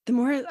 The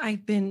more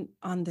I've been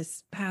on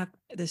this path,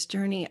 this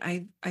journey,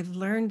 I've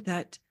learned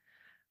that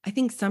I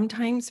think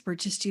sometimes we're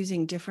just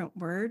using different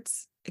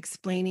words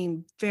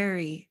explaining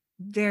very,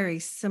 very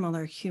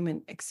similar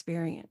human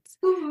experience.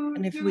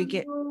 And if we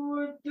get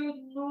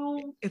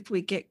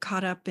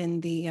caught up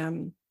in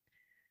the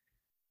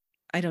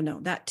I don't know,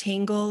 that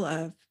tangle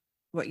of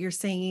what you're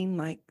saying,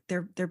 like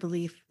their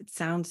belief, it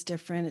sounds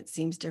different, it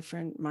seems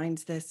different,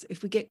 mine's this.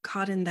 If we get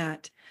caught in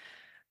that,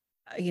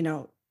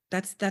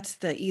 that's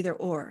the either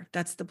or,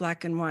 that's the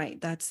black and white,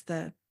 that's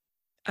the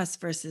us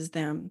versus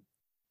them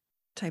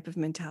type of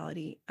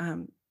mentality.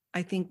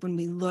 I think when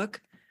we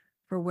look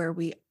for where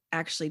we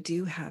actually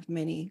do have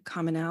many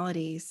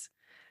commonalities,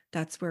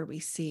 that's where we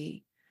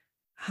see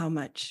how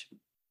much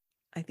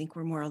I think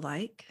we're more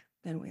alike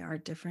than we are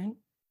different.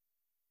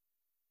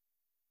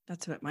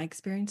 That's what my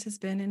experience has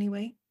been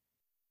anyway.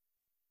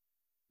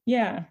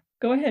 Yeah,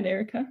 go ahead,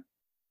 Erica.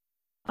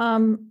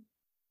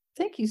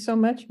 Thank you so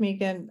much,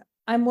 Megan.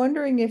 I'm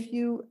wondering if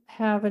you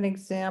have an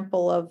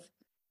example of,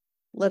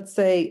 let's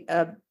say,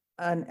 an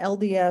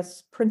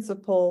LDS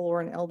principle or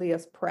an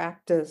LDS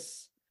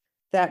practice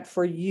that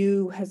for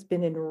you has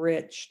been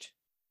enriched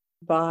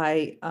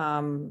by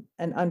an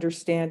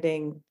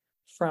understanding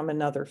from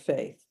another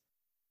faith.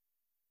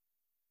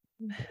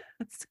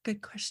 That's a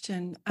good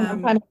question.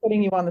 I'm kind of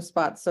putting you on the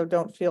spot, so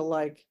don't feel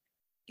like,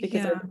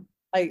 because yeah.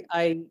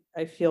 I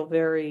feel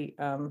very,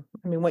 I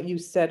mean, what you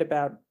said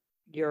about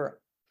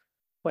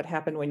what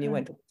happened when you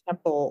went to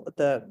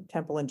the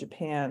temple in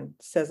Japan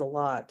says a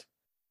lot.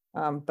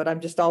 But I'm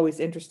just always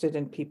interested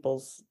in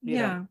people's,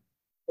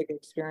 big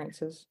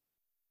experiences.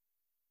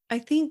 I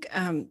think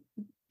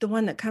the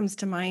one that comes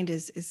to mind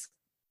is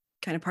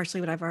kind of partially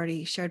what I've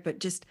already shared, but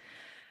just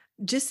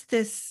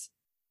this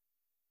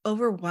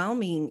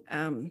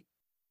overwhelming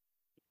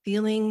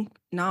feeling,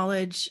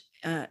 knowledge,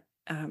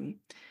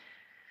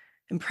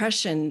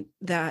 impression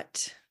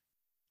that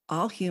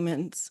all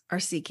humans are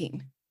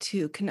seeking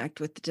to connect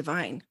with the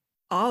divine.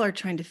 All are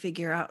trying to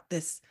figure out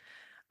this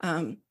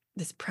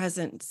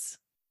presence,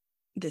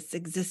 this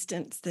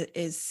existence that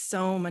is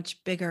so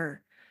much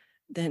bigger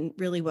than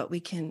really what we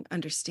can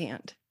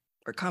understand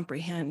or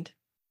comprehend.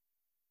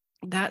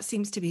 That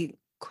seems to be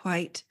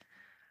quite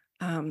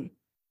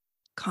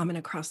common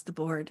across the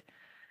board.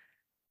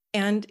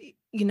 And,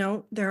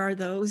 there are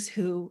those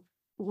who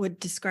would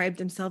describe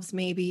themselves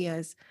maybe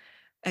as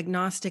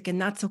agnostic, and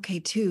that's okay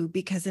too,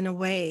 because in a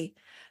way,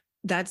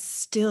 that's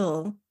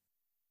still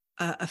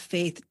a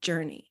faith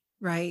journey,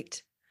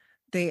 right?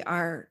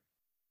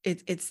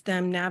 It's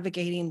them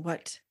navigating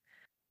what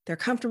they're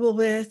comfortable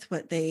with,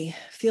 what they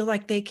feel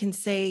like they can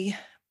say,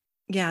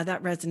 yeah,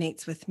 that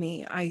resonates with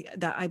me.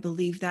 I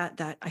believe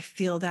that I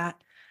feel that,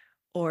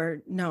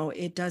 or no,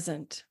 it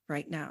doesn't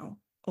right now.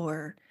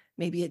 Or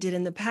maybe it did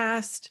in the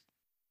past,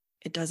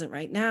 it doesn't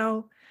right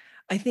now.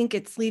 I think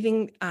it's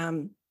leaving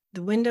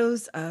the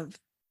windows of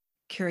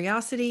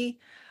curiosity,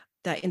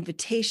 that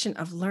invitation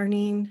of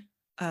learning,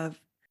 of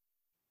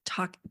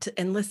talk to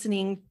and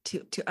listening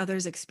to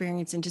others'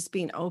 experience, and just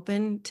being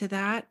open to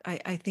that.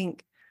 I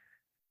think,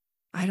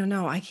 I don't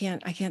know, I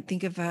can't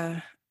think of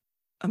a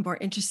more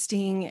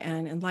interesting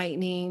and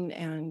enlightening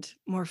and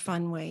more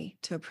fun way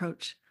to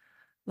approach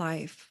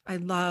life. I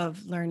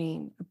love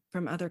learning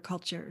from other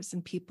cultures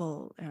and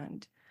people.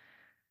 And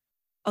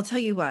I'll tell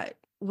you what,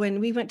 when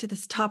we went to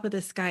this top of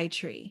the sky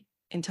tree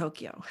in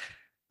Tokyo,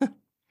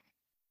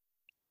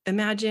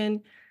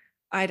 imagine,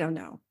 I don't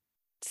know,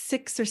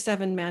 6 or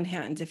 7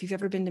 Manhattans. If you've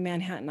ever been to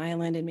Manhattan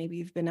Island and maybe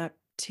you've been up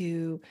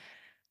to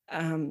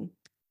um,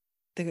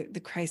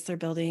 the Chrysler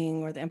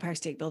Building or the Empire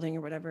State Building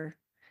or whatever,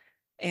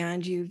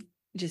 and you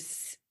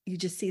just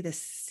see the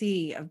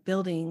sea of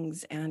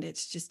buildings, and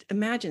it's just,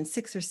 imagine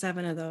 6 or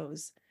 7 of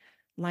those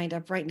lined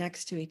up right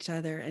next to each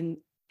other, and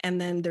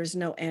then there's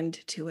no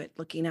end to it,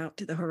 looking out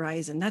to the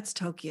horizon. That's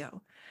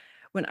Tokyo.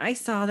 When I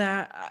saw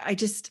that,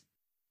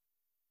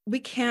 we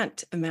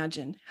can't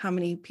imagine how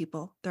many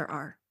people there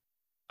are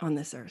on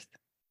this earth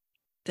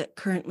that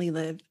currently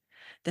live,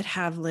 that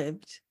have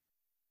lived,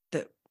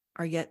 that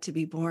are yet to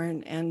be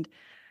born. And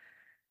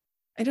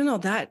I don't know,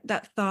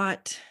 that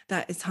thought,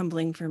 that is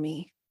humbling for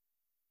me.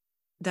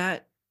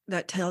 That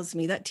tells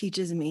me, that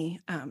teaches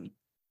me,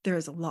 there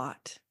is a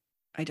lot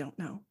I don't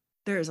know.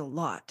 There is a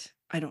lot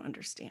I don't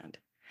understand.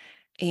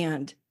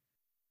 And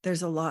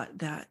there's a lot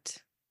that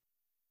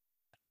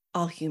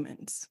all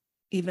humans,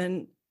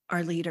 even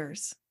our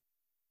leaders,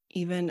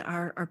 even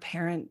our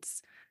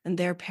parents and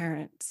their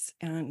parents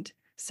and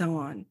so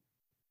on,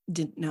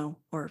 didn't know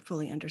or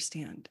fully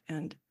understand.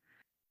 And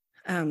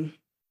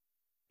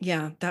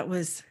yeah, that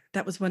was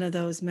one of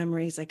those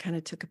memories. I kind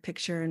of took a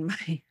picture in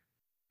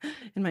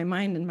my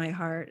mind and my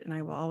heart, and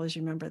I will always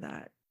remember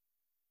that.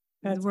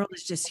 The world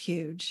is just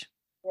huge.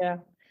 Yeah.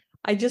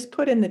 I just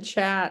put in the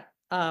chat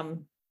a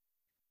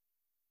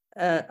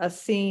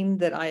scene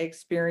that I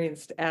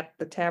experienced at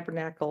the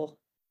Tabernacle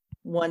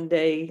one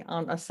day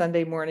on a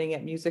Sunday morning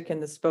at Music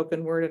and the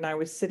Spoken Word, and I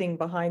was sitting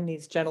behind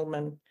these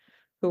gentlemen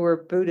who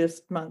were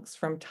Buddhist monks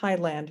from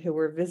Thailand who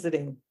were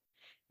visiting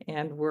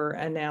and were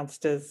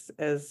announced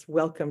as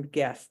welcomed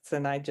guests,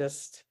 and I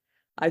just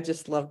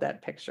love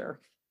that picture.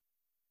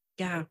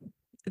 Yeah,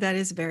 that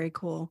is very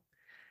cool.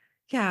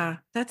 Yeah,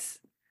 that's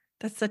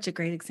such a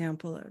great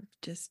example of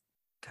just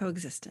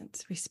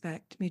coexistence,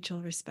 respect,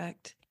 mutual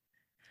respect.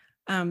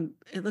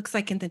 It looks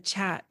like in the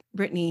chat,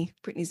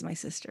 Brittany's my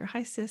sister.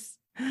 Hi, sis.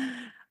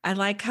 I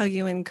like how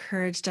you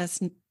encouraged us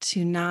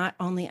to not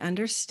only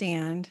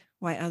understand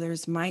why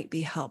others might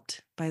be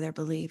helped by their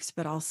beliefs,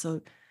 but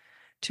also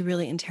to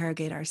really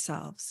interrogate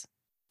ourselves.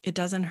 It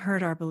doesn't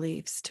hurt our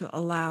beliefs to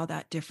allow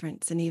that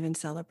difference and even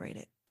celebrate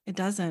it. It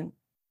doesn't.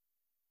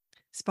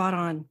 Spot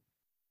on.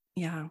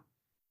 Yeah.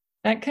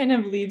 That kind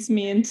of leads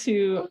me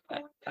into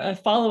a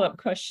follow-up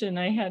question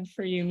I had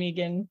for you,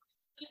 Megan.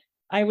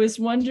 I was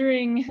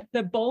wondering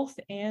the both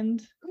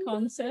and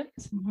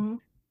concept. Mm-hmm.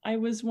 I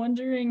was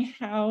wondering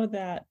how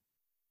that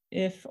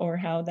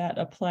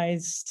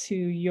applies to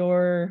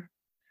your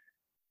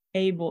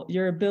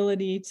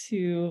ability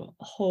to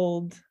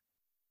hold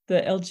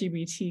the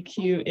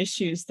LGBTQ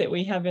issues that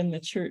we have in the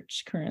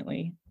church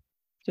currently.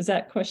 Does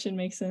that question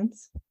make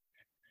sense?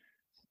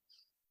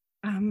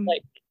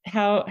 Like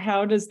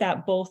how does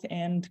that both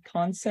and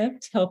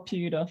concept help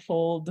you to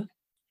hold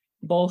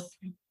both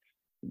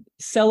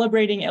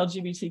celebrating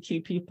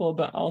LGBTQ people,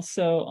 but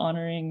also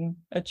honoring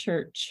a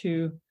church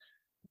who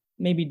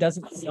maybe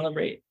doesn't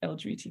celebrate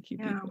LGBTQ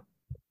people?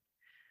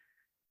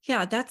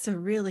 Yeah, that's a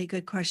really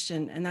good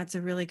question. And that's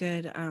a really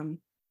good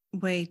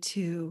way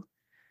to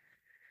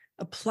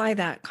apply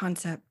that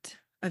concept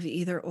of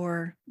either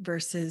or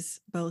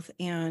versus both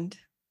and.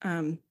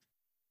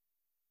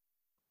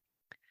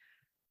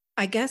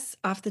 I guess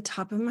off the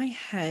top of my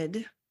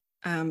head,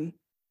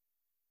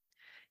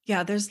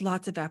 yeah, there's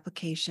lots of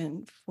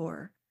application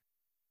for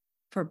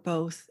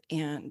both.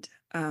 And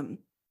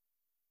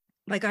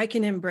like I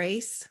can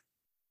embrace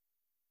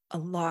a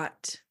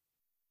lot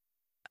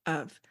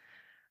of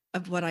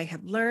what I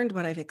have learned,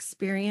 what I've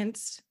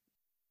experienced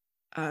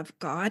of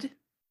God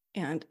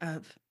and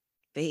of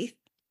faith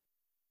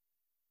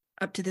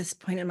up to this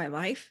point in my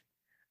life.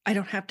 I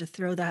don't have to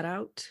throw that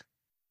out.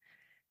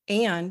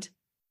 And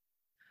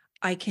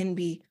I can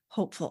be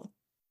hopeful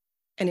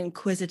and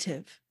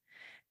inquisitive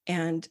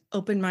and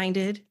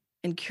open-minded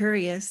and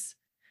curious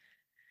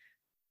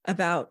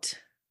about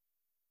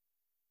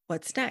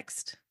what's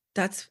next.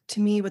 That's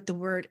to me what the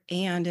word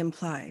and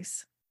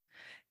implies.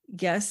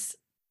 Yes,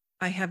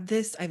 I have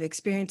this, I've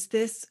experienced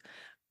this.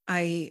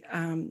 I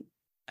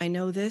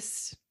know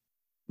this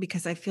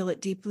because I feel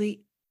it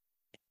deeply.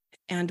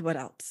 And what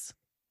else?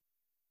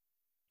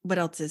 What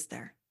else is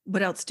there?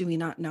 What else do we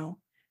not know?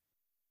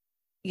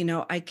 You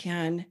know, I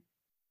can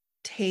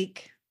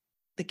take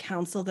the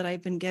counsel that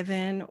I've been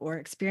given or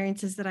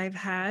experiences that I've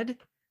had.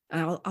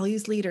 I'll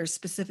use leaders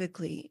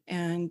specifically,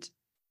 and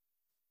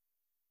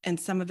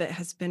some of it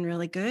has been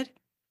really good.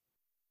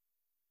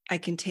 I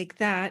can take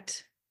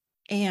that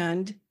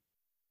and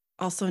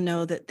also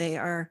know that they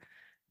are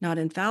not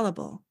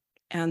infallible,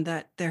 and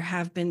that there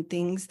have been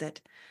things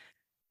that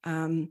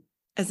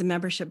as a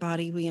membership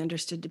body we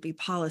understood to be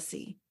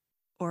policy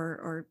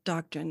or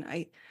doctrine.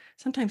 I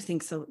sometimes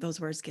think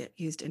those words get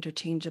used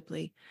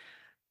interchangeably,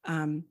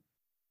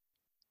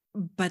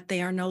 but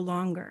they are no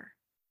longer,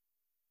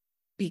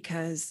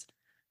 because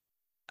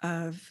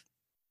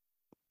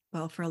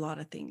well, for a lot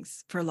of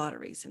things, for a lot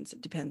of reasons.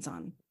 It depends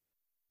on,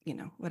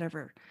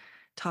 whatever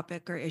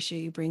topic or issue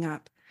you bring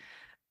up.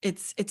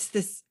 It's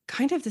this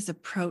kind of this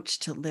approach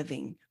to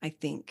living, I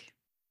think.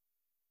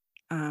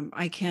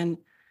 I can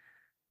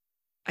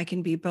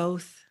be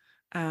both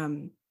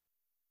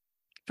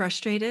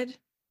frustrated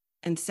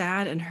and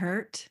sad and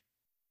hurt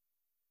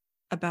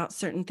about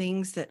certain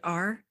things that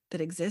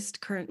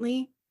exist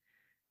currently,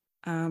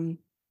 and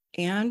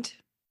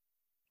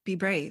be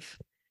brave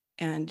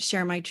and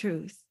share my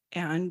truth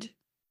and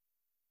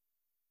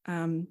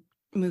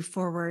move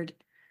forward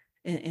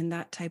in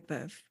that type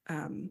of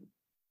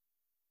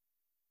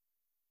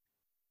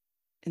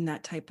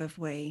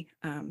way.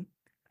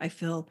 I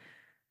feel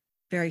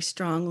very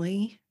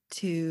strongly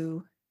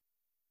to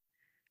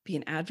be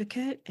an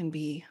advocate and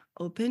be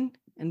open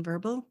and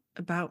verbal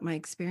about my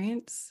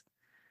experience.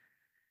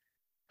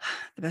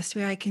 The best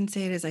way I can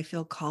say it is I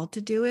feel called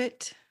to do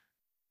it.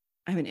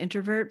 I'm an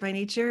introvert by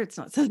nature. It's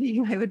not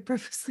something I would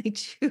purposely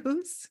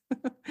choose.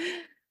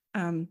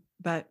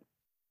 But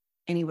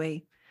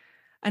anyway,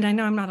 and I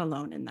know I'm not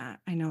alone in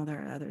that. I know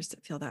there are others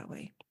that feel that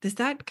way. Does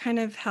that kind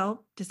of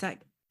help? Does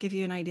that give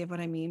you an idea of what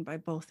I mean by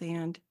both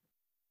and?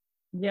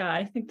 Yeah,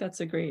 I think that's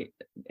a great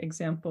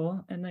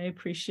example. And I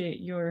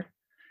appreciate your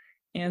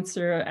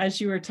answer. As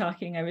you were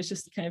talking, I was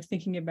just kind of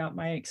thinking about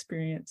my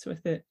experience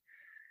with it.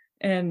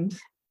 And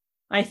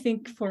I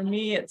think for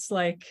me, it's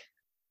like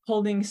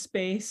holding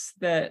space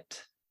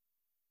that,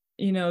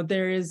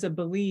 there is a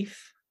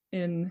belief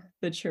in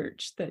the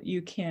church that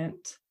you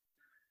can't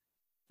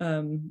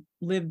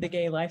live the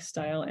gay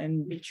lifestyle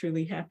and be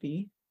truly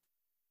happy.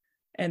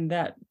 And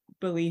that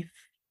belief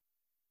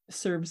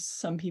serves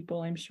some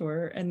people, I'm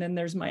sure. And then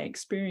there's my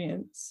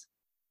experience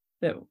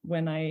that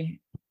when I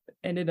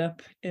ended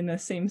up in a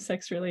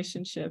same-sex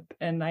relationship,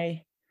 and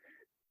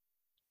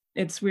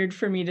it's weird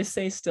for me to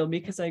say still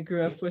because I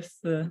grew up with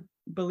the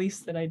beliefs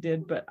that I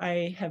did, but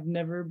I have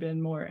never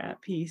been more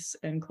at peace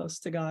and close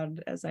to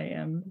God as I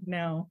am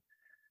now.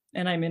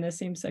 And I'm in a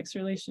same-sex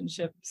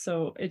relationship.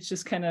 So it's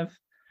just kind of,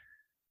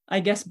 I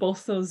guess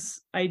both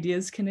those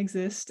ideas can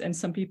exist, and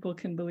some people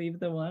can believe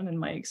the one, and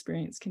my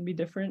experience can be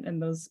different,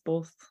 and those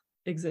both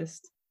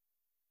exist.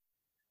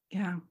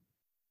 Yeah.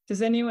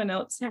 Does anyone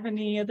else have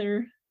any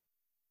other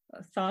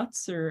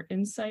thoughts or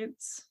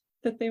insights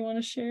that they want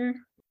to share?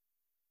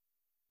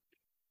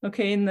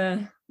 Okay, in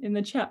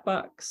the chat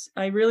box,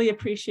 I really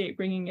appreciate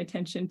bringing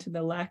attention to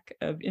the lack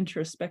of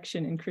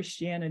introspection in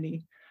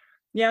Christianity.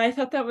 Yeah, I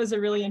thought that was a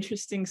really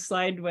interesting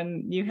slide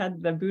when you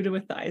had the Buddha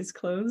with the eyes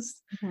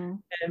closed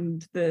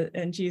and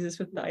Jesus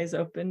with the eyes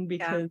open,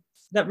 because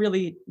that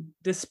really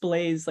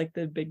displays like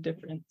the big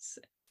difference.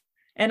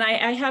 And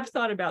I have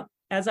thought about,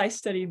 as I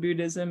studied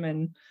Buddhism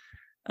and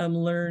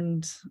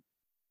learned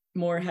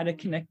more how to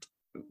connect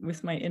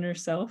with my inner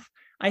self,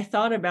 I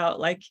thought about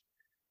like,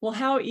 well,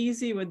 how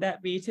easy would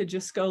that be to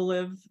just go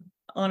live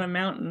on a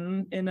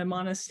mountain in a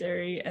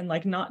monastery and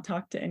like not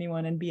talk to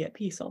anyone and be at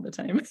peace all the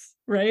time,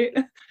 right?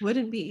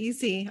 Wouldn't be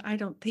easy, I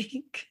don't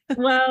think.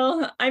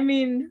 Well, I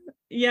mean,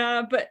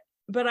 yeah, but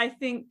I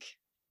think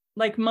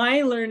like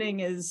my learning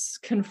is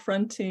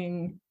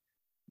confronting,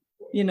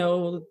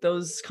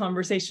 those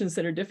conversations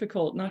that are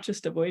difficult, not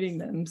just avoiding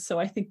them. So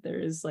I think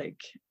there is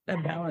like a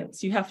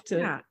balance. You have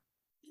to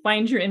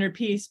find your inner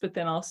peace, but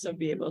then also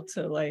be able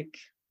to like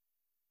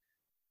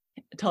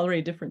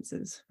tolerate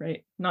differences,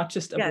 right? Not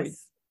just avoid.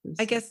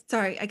 I guess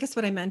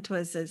what I meant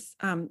was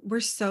we're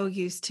so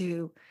used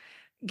to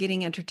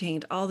getting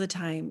entertained all the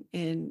time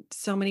in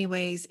so many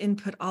ways,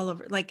 input all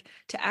over, like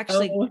to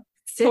actually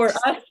sit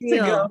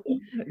still.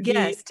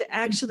 To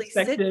actually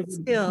sit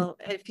still.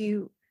 If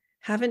you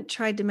haven't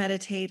tried to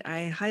meditate,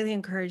 I highly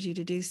encourage you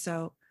to do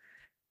so,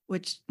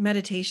 which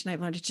meditation I've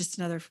learned is just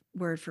another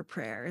word for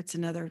prayer. It's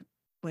another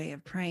way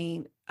of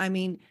praying. I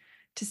mean,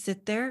 to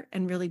sit there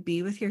and really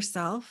be with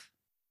yourself,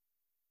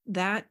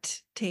 that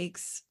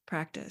takes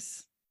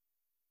practice.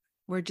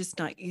 We're just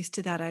not used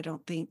to that, I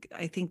don't think.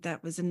 I think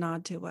that was a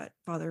nod to what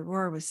Father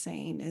Rohr was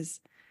saying is,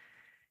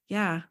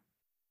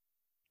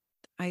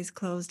 eyes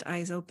closed,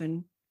 eyes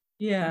open.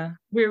 Yeah,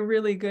 we're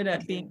really good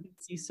at being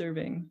busy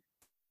serving.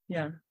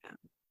 Yeah.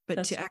 But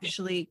that's to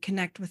actually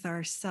connect with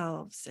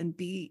ourselves and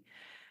be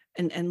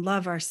and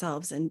love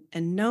ourselves and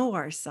know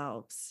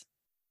ourselves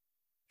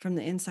from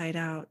the inside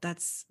out,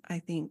 that's, I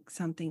think,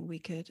 something we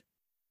could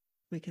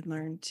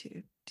learn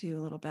to do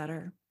a little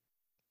better.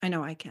 I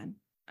know I can.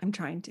 I'm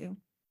trying to.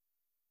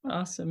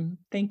 Awesome.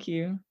 Thank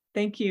you.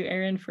 Thank you,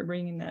 Erin, for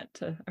bringing that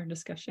to our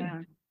discussion.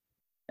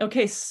 Yeah.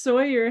 Okay,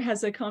 Sawyer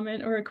has a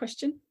comment or a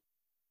question.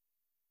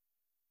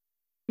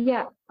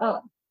 Yeah.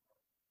 Oh,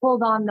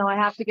 hold on, though. I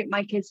have to get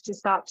my kids to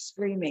stop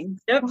screaming.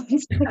 Yep.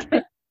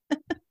 Aislinn.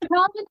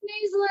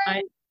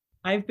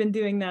 I've been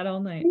doing that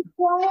all night. Be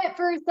quiet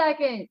for a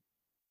second.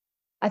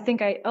 I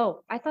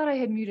thought I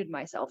had muted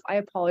myself. I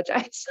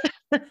apologize.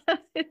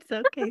 It's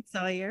okay,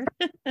 Sawyer.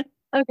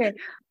 Okay.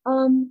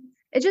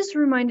 It just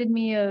reminded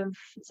me of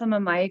some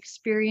of my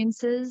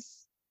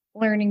experiences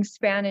learning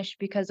Spanish,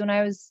 because when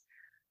I was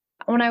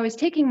when I was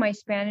taking my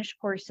Spanish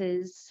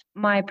courses,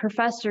 my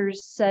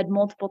professors said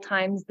multiple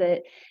times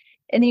that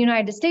in the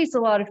United States, a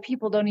lot of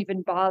people don't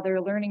even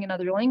bother learning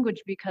another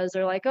language because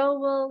they're like, oh,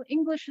 well,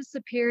 English is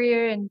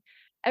superior. And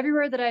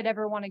everywhere that I'd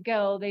ever want to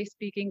go, they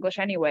speak English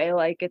anyway.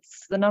 Like,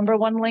 it's the number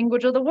one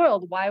language of the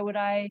world. Why would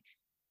I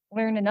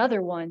learn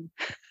another one?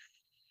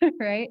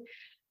 Right?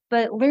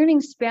 But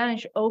learning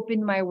Spanish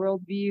opened my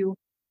worldview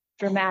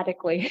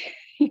dramatically,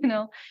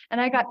 and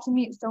I got to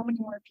meet so many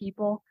more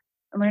people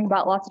and learn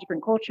about lots of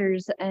different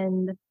cultures.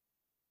 And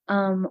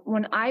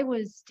when I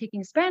was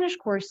taking Spanish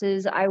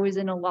courses, I was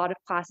in a lot of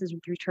classes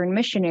with returned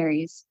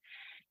missionaries.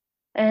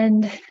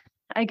 And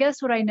I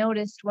guess what I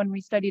noticed when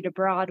we studied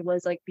abroad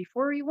was, like,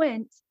 before we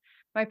went,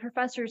 my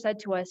professor said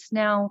to us,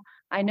 now,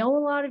 I know a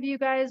lot of you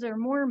guys are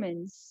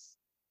Mormons,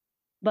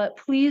 but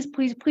please,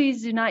 please,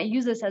 please do not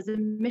use this as a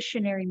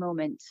missionary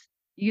moment.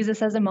 Use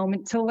this as a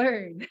moment to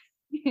learn,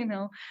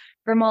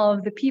 from all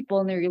of the people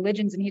and their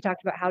religions. And he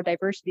talked about how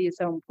diversity is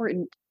so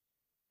important.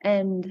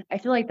 And I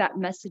feel like that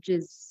message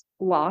is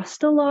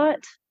lost a lot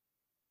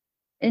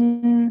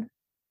in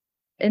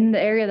the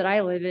area that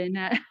I live in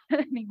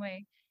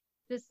anyway.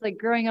 Just like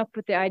growing up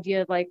with the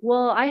idea of, like,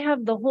 well, I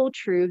have the whole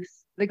truth.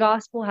 The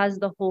gospel has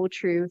the whole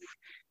truth.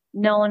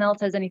 No one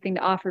else has anything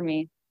to offer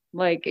me.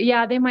 Like,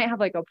 yeah, they might have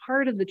like a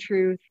part of the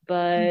truth,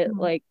 but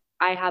like,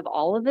 I have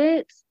all of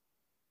it.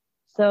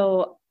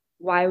 So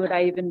why would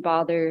I even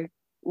bother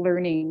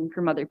learning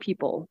from other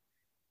people?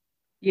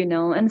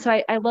 And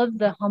so I love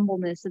the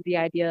humbleness of the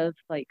idea of,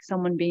 like,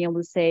 someone being able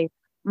to say,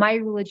 my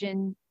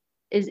religion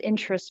is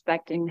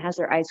introspecting, has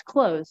their eyes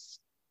closed,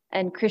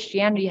 and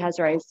Christianity has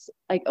their eyes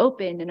like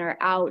open and are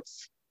out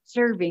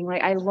serving.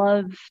 Like, I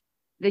love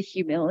the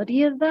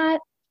humility of that.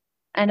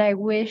 And I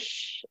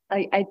wish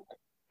I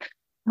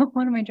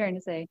what am I trying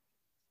to say?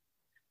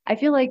 I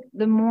feel like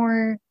the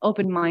more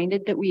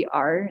open-minded that we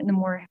are, and the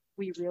more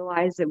we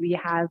realize that we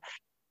have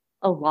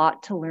a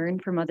lot to learn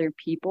from other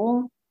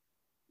people,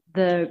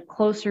 the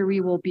closer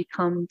we will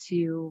become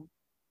to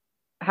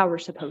how we're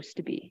supposed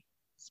to be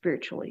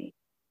spiritually,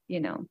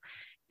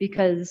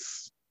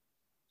 because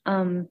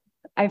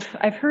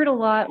I've heard a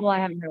lot. Well, I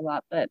haven't heard a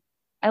lot, but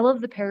I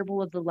love the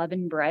parable of the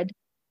leavened bread,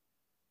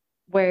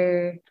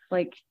 where,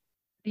 like,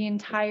 the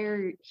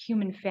entire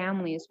human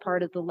family is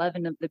part of the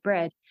leaven of the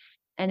bread.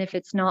 And if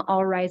it's not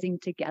all rising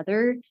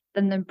together,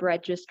 then the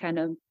bread just kind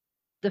of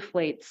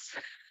deflates,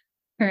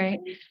 right?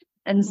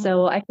 And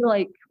so I feel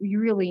like we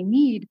really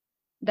need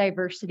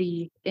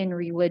diversity in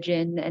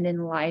religion and in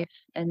life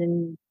and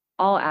in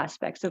all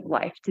aspects of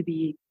life to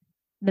be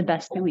the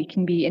best that we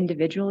can be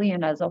individually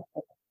and as a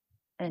whole.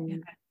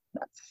 And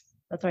that's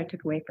what I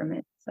took away from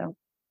it. So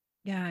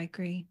yeah, I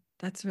agree.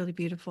 That's really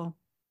beautiful.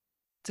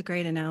 It's a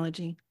great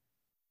analogy.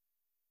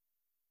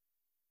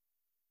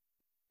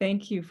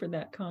 Thank you for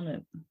that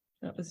comment.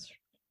 That was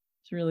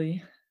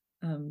really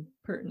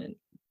pertinent.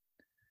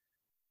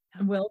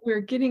 Well,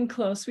 we're getting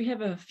close. We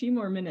have a few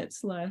more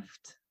minutes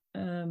left.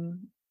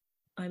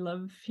 I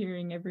love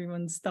hearing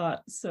everyone's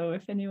thoughts. So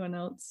if anyone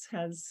else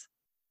has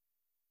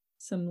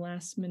some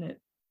last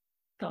minute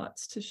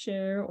thoughts to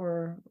share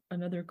or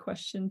another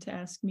question to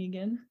ask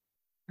Megan,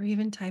 or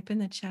even type in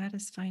the chat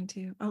is fine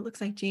too. Oh, it looks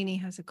like Jeannie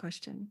has a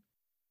question.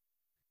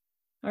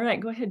 All right,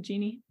 go ahead,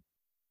 Jeannie.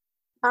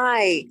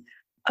 Hi.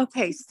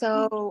 Okay,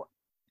 so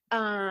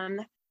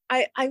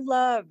I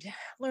loved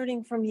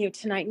learning from you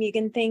tonight,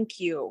 Megan. Thank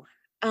you.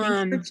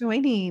 Thanks for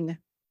joining.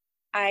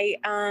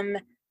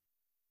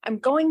 I'm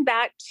going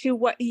back to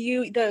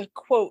the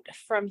quote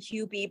from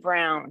Hugh B.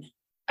 Brown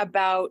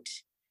about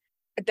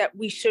that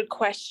we should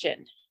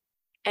question,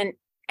 and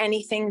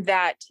anything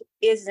that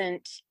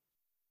isn't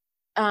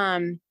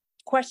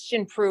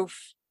question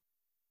proof.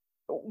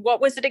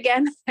 What was it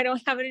again? I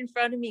don't have it in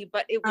front of me,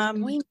 but it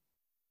was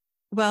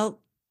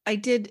well, I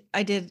did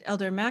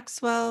Elder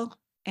Maxwell,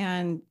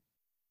 and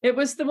it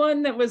was the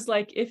one that was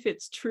like, if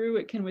it's true,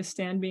 it can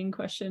withstand being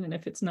questioned, and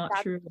if it's not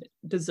true, it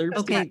deserves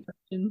to be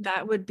questioned.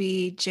 That would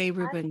be J.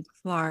 Reuben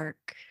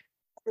Clark.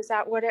 Is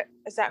that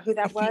who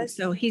that was?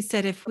 So he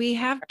said, if we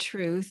have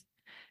truth,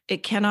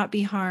 it cannot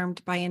be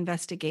harmed by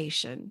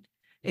investigation.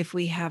 If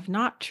we have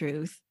not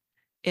truth,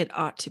 it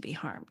ought to be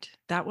harmed.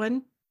 That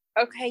one?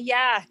 Okay,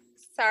 yeah.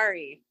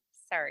 Sorry.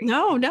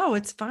 No,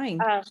 it's fine.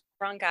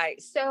 Wrong guy.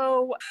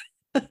 So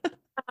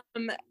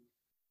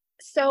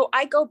so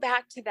I go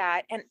back to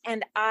that,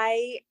 and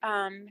I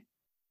am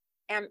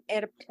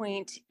at a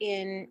point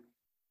in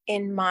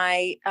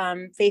my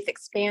faith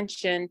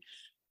expansion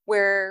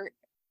where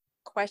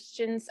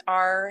questions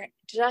are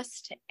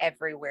just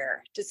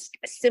everywhere, just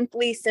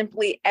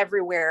simply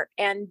everywhere.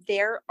 And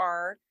there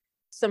are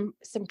some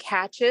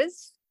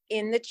catches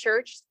in the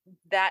church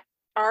that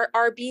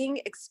are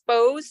being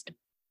exposed,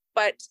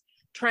 but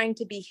trying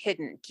to be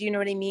hidden. Do you know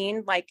what I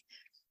mean? Like,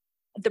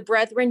 the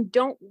brethren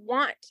don't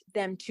want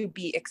them to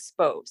be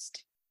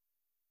exposed.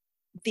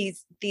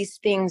 These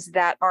things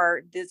that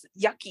are these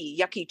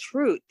yucky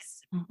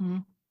truths. Mm-hmm.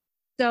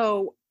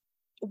 So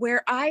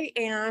where I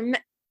am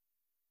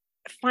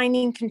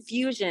finding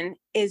confusion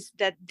is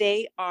that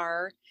they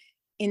are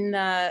in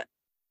the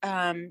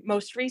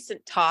most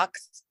recent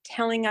talks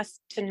telling us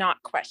to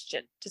not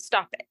question, to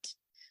stop it,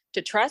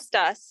 to trust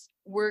us.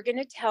 We're going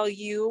to tell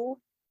you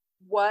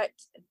what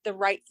the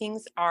right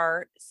things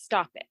are.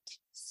 Stop it.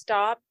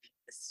 Stop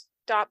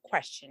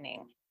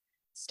questioning.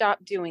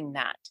 Stop doing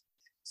that.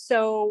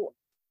 So,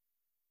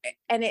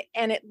 and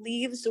it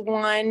leaves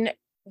one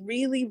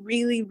really,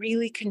 really,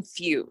 really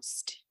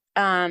confused.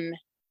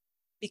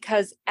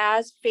 Because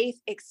as faith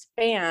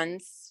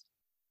expands,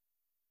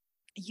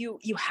 you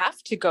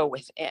have to go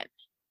within.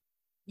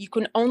 You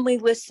can only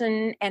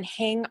listen and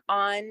hang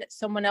on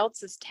someone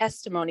else's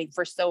testimony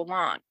for so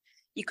long.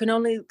 You can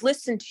only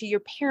listen to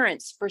your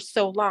parents for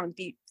so long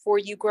before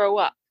you grow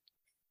up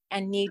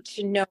and need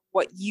to know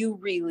what you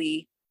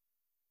really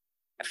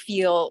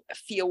feel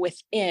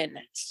within.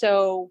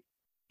 So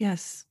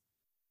Yes.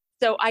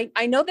 So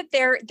I know that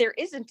there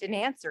isn't an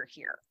answer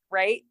here,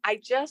 right?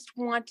 I just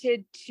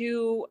wanted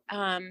to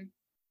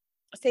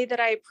say that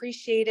I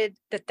appreciated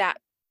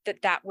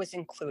that was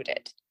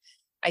included.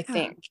 I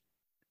think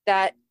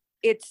that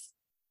it's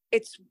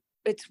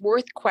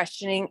worth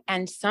questioning,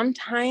 and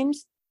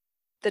sometimes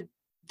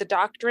the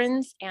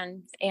doctrines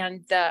and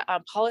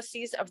the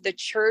policies of the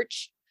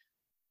church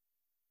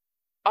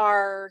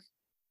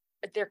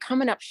they're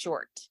coming up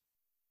short,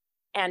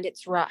 and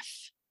it's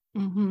rough.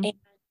 Mm-hmm.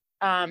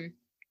 And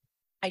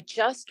I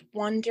just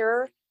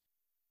wonder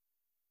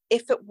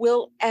if it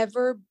will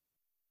ever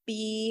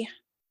be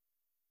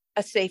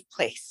a safe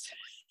place.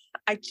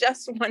 I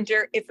just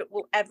wonder if it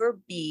will ever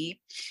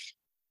be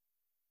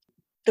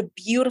the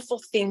beautiful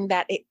thing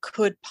that it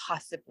could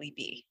possibly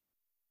be.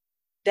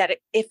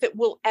 If it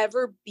will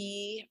ever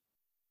be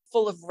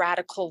full of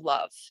radical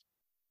love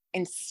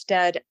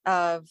instead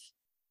of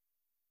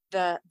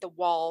the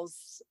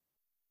walls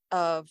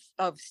of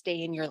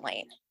stay in your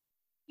lane.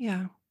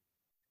 Yeah.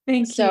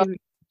 Thank you,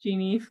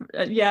 Jeannie.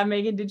 Yeah,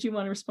 Megan, did you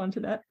want to respond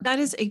to that? That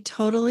is a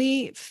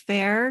totally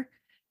fair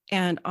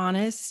and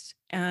honest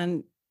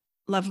and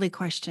lovely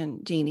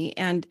question, Jeannie.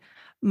 And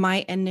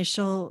my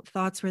initial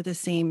thoughts were the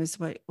same as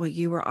what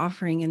you were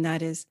offering. And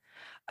that is,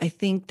 I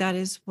think that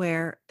is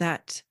where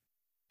that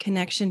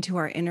connection to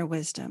our inner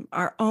wisdom,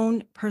 our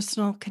own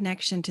personal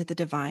connection to the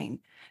divine,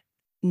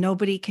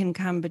 nobody can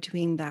come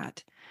between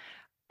that.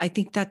 I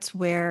think that's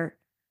where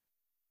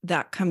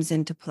that comes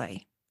into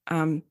play.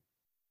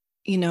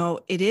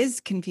 It is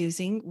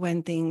confusing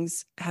when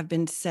things have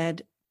been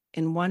said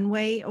in one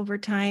way over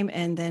time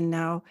and then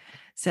now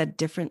said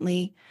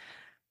differently.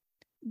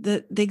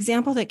 The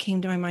example that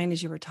came to my mind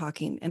as you were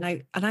talking, and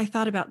I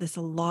thought about this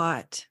a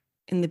lot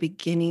in the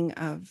beginning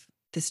of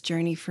this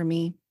journey for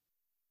me.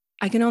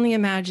 I can only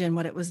imagine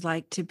what it was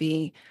like to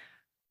be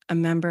a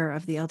member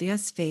of the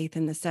LDS faith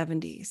in the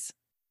 70s,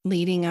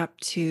 leading up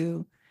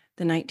to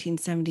the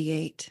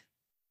 1978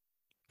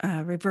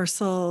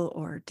 reversal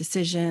or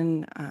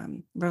decision,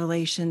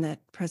 revelation that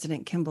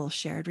President Kimball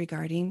shared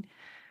regarding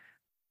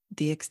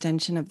the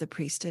extension of the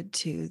priesthood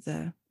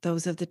to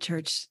those of the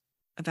Church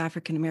of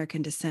African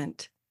American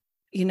descent.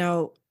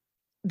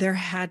 There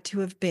had to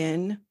have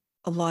been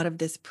a lot of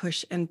this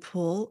push and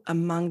pull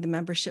among the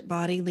membership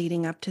body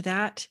leading up to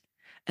that.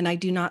 And I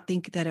do not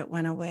think that it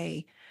went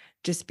away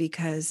just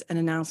because an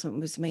announcement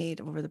was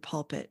made over the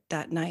pulpit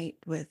that night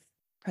with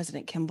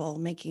President Kimball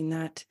making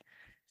that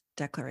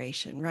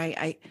declaration,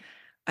 right?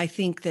 I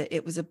think that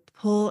it was a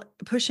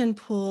push and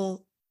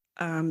pull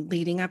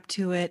leading up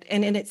to it.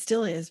 And it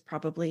still is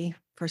probably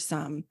for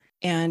some.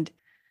 And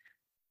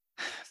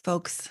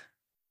folks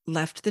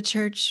left the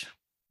church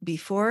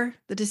before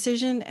the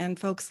decision, and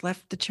folks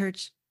left the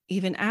church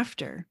even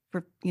after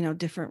for,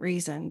 different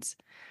reasons.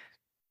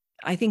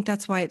 I think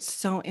that's why it's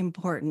so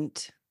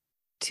important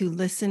to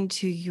listen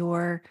to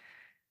your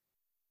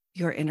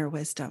inner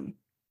wisdom,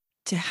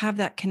 to have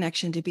that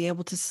connection, to be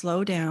able to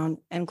slow down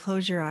and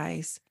close your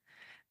eyes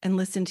and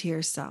listen to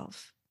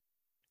yourself.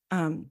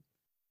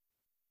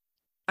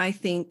 I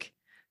think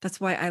that's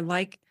why I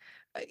like,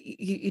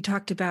 you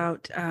talked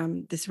about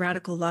this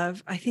radical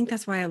love. I think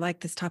that's why I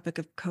like this topic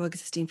of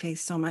coexisting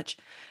faith so much,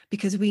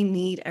 because we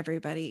need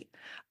everybody.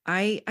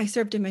 I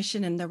served a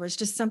mission, and there was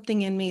just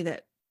something in me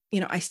that,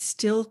 I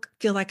still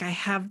feel like I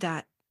have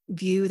that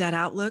view, that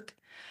outlook.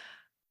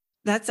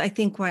 That's, I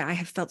think, why I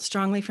have felt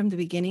strongly from the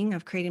beginning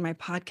of creating my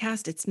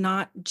podcast. It's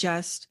not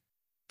just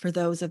for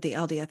those of the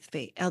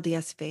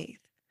LDS faith.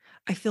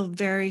 I feel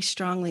very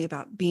strongly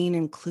about being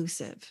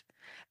inclusive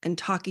and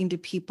talking to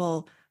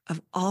people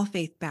of all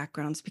faith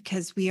backgrounds,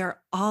 because we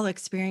are all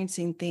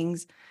experiencing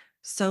things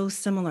so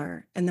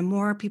similar. And the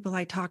more people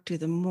I talk to,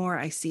 the more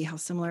I see how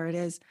similar it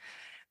is.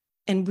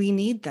 And we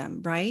need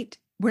them, right?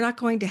 We're not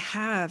going to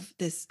have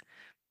this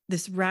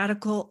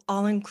radical,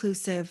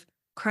 all-inclusive,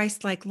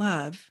 Christ-like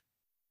love.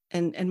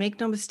 And make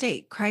no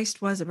mistake,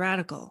 Christ was a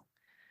radical.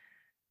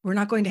 We're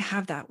not going to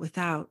have that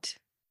without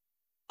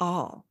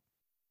all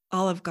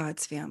of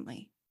God's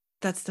family.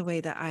 That's the way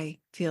that I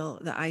feel,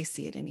 that I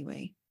see it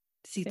anyway.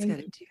 See, it's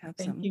good. Do you have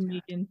Thank some? you,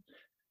 Megan.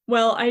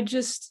 Well,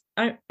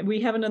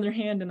 we have another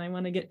hand and I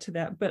want to get to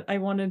that, but I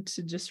wanted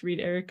to just read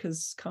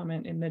Erica's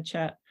comment in the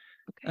chat.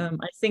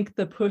 I think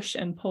the push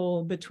and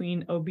pull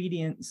between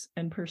obedience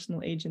and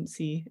personal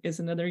agency is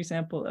another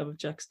example of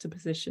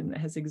juxtaposition that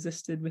has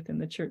existed within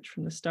the church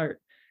from the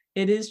start.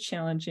 It is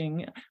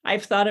challenging.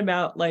 I've thought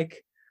about,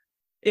 like,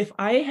 if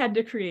I had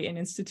to create an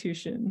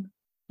institution,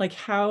 like,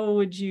 how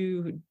would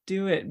you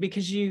do it?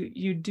 Because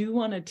you do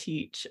want to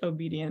teach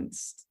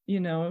obedience,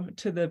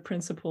 to the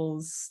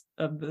principles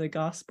of the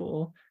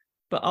gospel,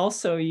 but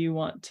also you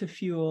want to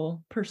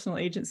fuel personal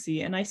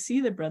agency. And I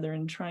see the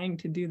brethren trying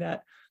to do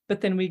that.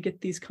 But then we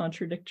get these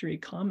contradictory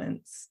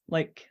comments,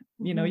 like,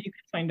 you could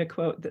find a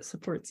quote that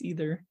supports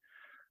either,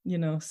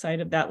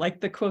 side of that,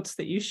 like the quotes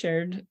that you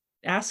shared,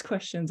 ask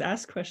questions,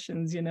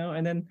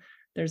 and then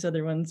there's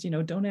other ones,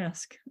 don't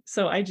ask.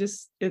 So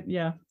it's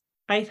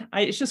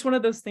just one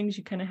of those things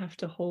you kind of have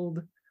to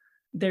hold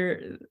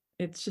there.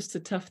 It's just a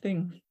tough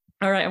thing.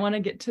 All right, I want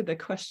to get to the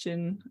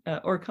question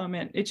or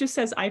comment. It just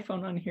says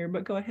iPhone on here,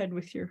 but go ahead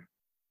with your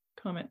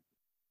comment.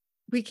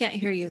 We can't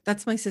hear you.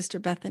 That's my sister,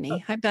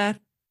 Bethany. Hi, Beth.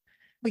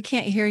 We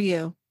can't hear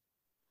you.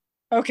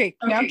 Okay,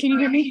 now can you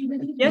hear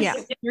me?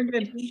 Yes, you're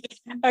good.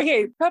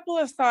 Okay, a couple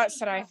of thoughts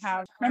that I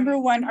have. Number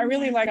one, I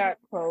really like that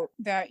quote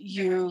that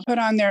you put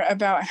on there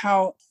about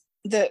how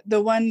the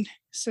one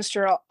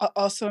sister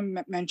also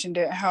mentioned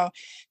it, how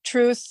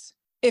truth,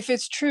 if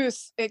it's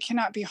truth, it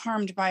cannot be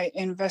harmed by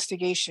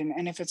investigation.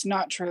 And if it's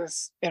not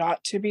truth, it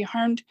ought to be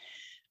harmed.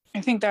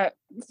 I think that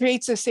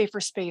creates a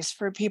safer space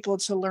for people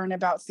to learn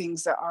about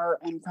things that are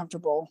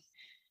uncomfortable.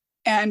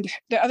 And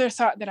the other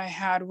thought that I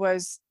had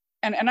was,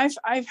 and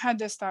I've had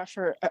this thought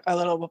for a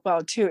little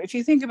while too. If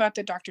you think about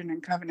the Doctrine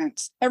and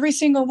Covenants, every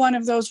single one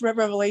of those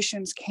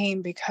revelations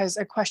came because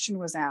a question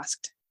was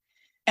asked.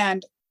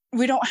 And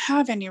we don't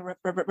have any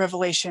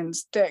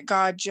revelations that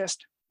God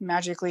just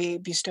magically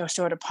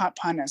bestowed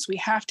upon us. We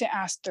have to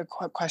ask the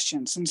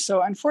questions. And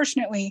so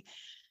unfortunately,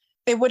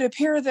 it would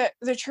appear that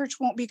the church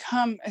won't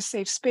become a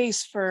safe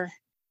space for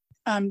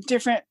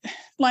different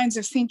lines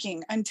of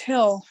thinking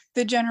until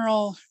the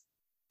general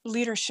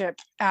leadership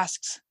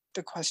asks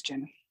the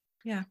question.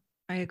 Yeah,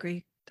 I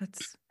agree.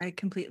 I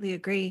completely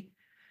agree.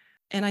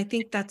 And I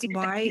think that's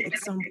why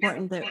it's so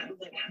important that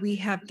we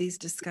have these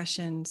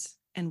discussions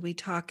and we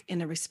talk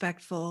in a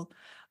respectful,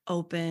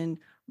 open,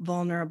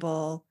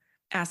 vulnerable,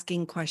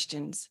 asking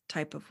questions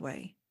type of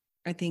way.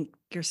 I think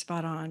you're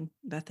spot on,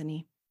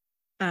 Bethany.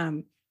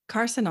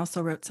 Carson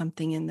also wrote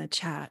something in the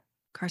chat.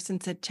 Carson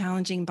said,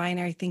 challenging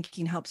binary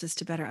thinking helps us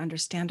to better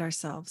understand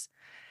ourselves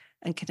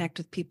and connect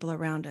with people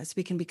around us.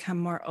 We can become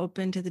more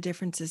open to the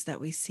differences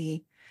that we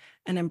see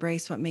and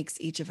embrace what makes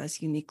each of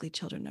us uniquely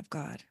children of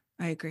God.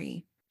 I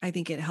agree. I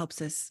think it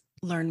helps us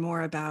learn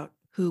more about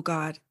who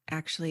God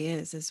actually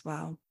is as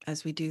well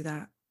as we do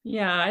that.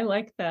 Yeah, I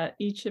like that.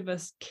 Each of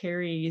us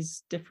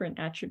carries different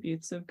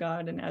attributes of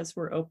God. And as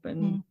we're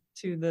open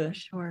to the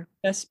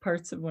best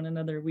parts of one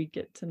another, we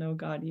get to know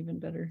God even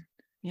better.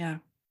 Yeah.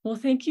 Well,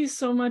 thank you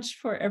so much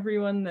for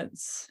everyone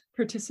that's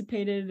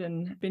participated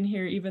and been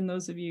here. Even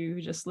those of you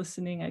who just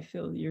listening, I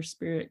feel your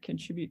spirit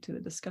contribute to the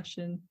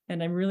discussion.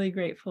 And I'm really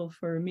grateful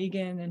for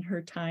Megan and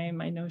her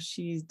time. I know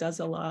she does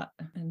a lot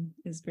and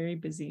is very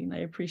busy, and I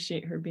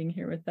appreciate her being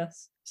here with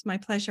us. It's my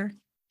pleasure.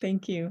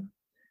 Thank you.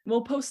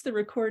 We'll post the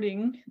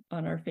recording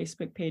on our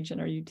Facebook page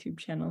and our YouTube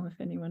channel if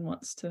anyone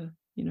wants to,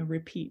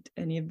 repeat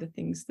any of the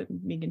things that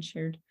Megan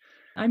shared.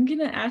 I'm going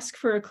to ask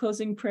for a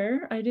closing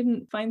prayer. I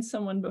didn't find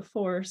someone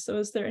before. So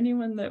is there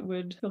anyone that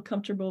would feel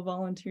comfortable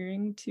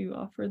volunteering to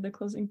offer the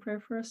closing prayer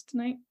for us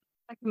tonight?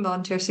 I can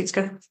volunteer. Seats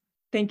good.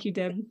 Thank you,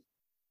 Deb.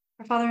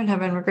 Our Father in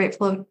heaven, we're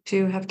grateful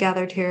to have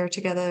gathered here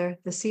together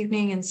this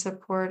evening in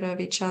support of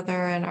each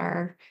other and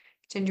our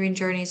continuing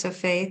journeys of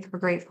faith. We're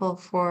grateful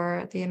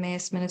for the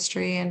Emmaus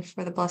Ministry and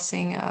for the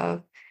blessing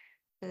of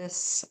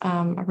this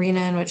arena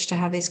in which to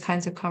have these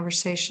kinds of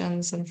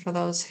conversations, and for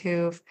those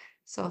who've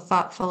so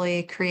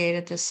thoughtfully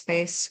created this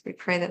space. We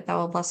pray that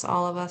will bless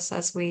all of us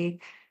as we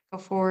go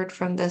forward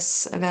from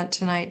this event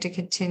tonight, to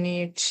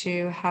continue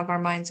to have our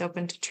minds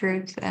open to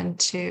truth and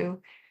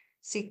to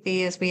seek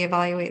thee as we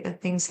evaluate the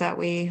things that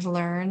we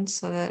learn,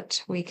 so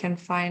that we can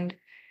find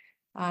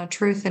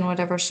truth in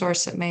whatever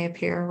source it may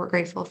appear. We're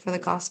grateful for the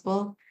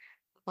gospel,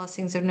 the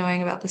blessings of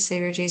knowing about the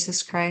Savior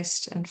Jesus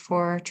Christ, and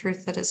for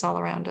truth that is all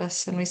around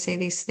us. And we say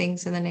these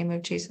things in the name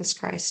of Jesus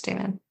Christ.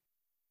 Amen.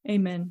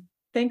 Amen.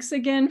 Thanks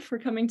again for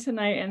coming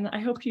tonight, and I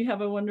hope you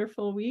have a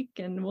wonderful week,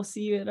 and we'll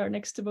see you at our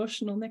next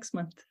devotional next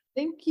month.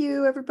 Thank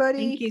you, everybody.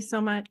 Thank you so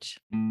much.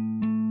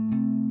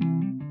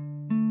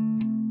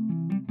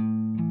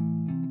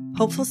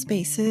 Hopeful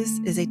Spaces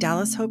is a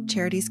Dallas Hope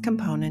Charities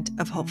component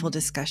of Hopeful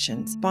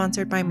Discussions,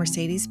 sponsored by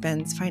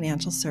Mercedes-Benz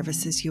Financial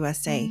Services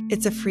USA.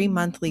 It's a free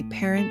monthly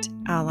parent,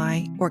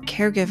 ally, or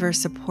caregiver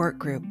support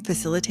group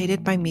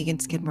facilitated by Megan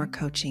Skidmore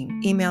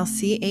Coaching. Email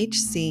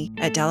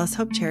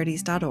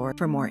chc@dallashopecharities.org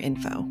for more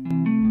info.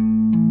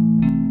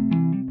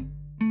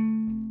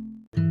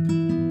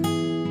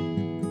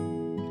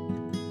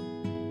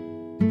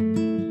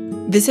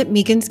 Visit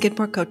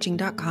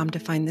meganskidmorecoaching.com to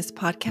find this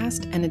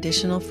podcast and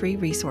additional free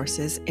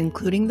resources,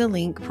 including the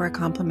link for a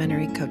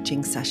complimentary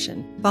coaching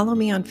session. Follow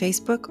me on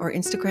Facebook or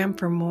Instagram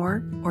for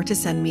more, or to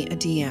send me a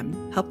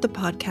DM. Help the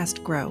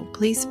podcast grow.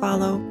 Please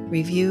follow,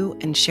 review,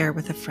 and share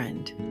with a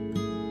friend.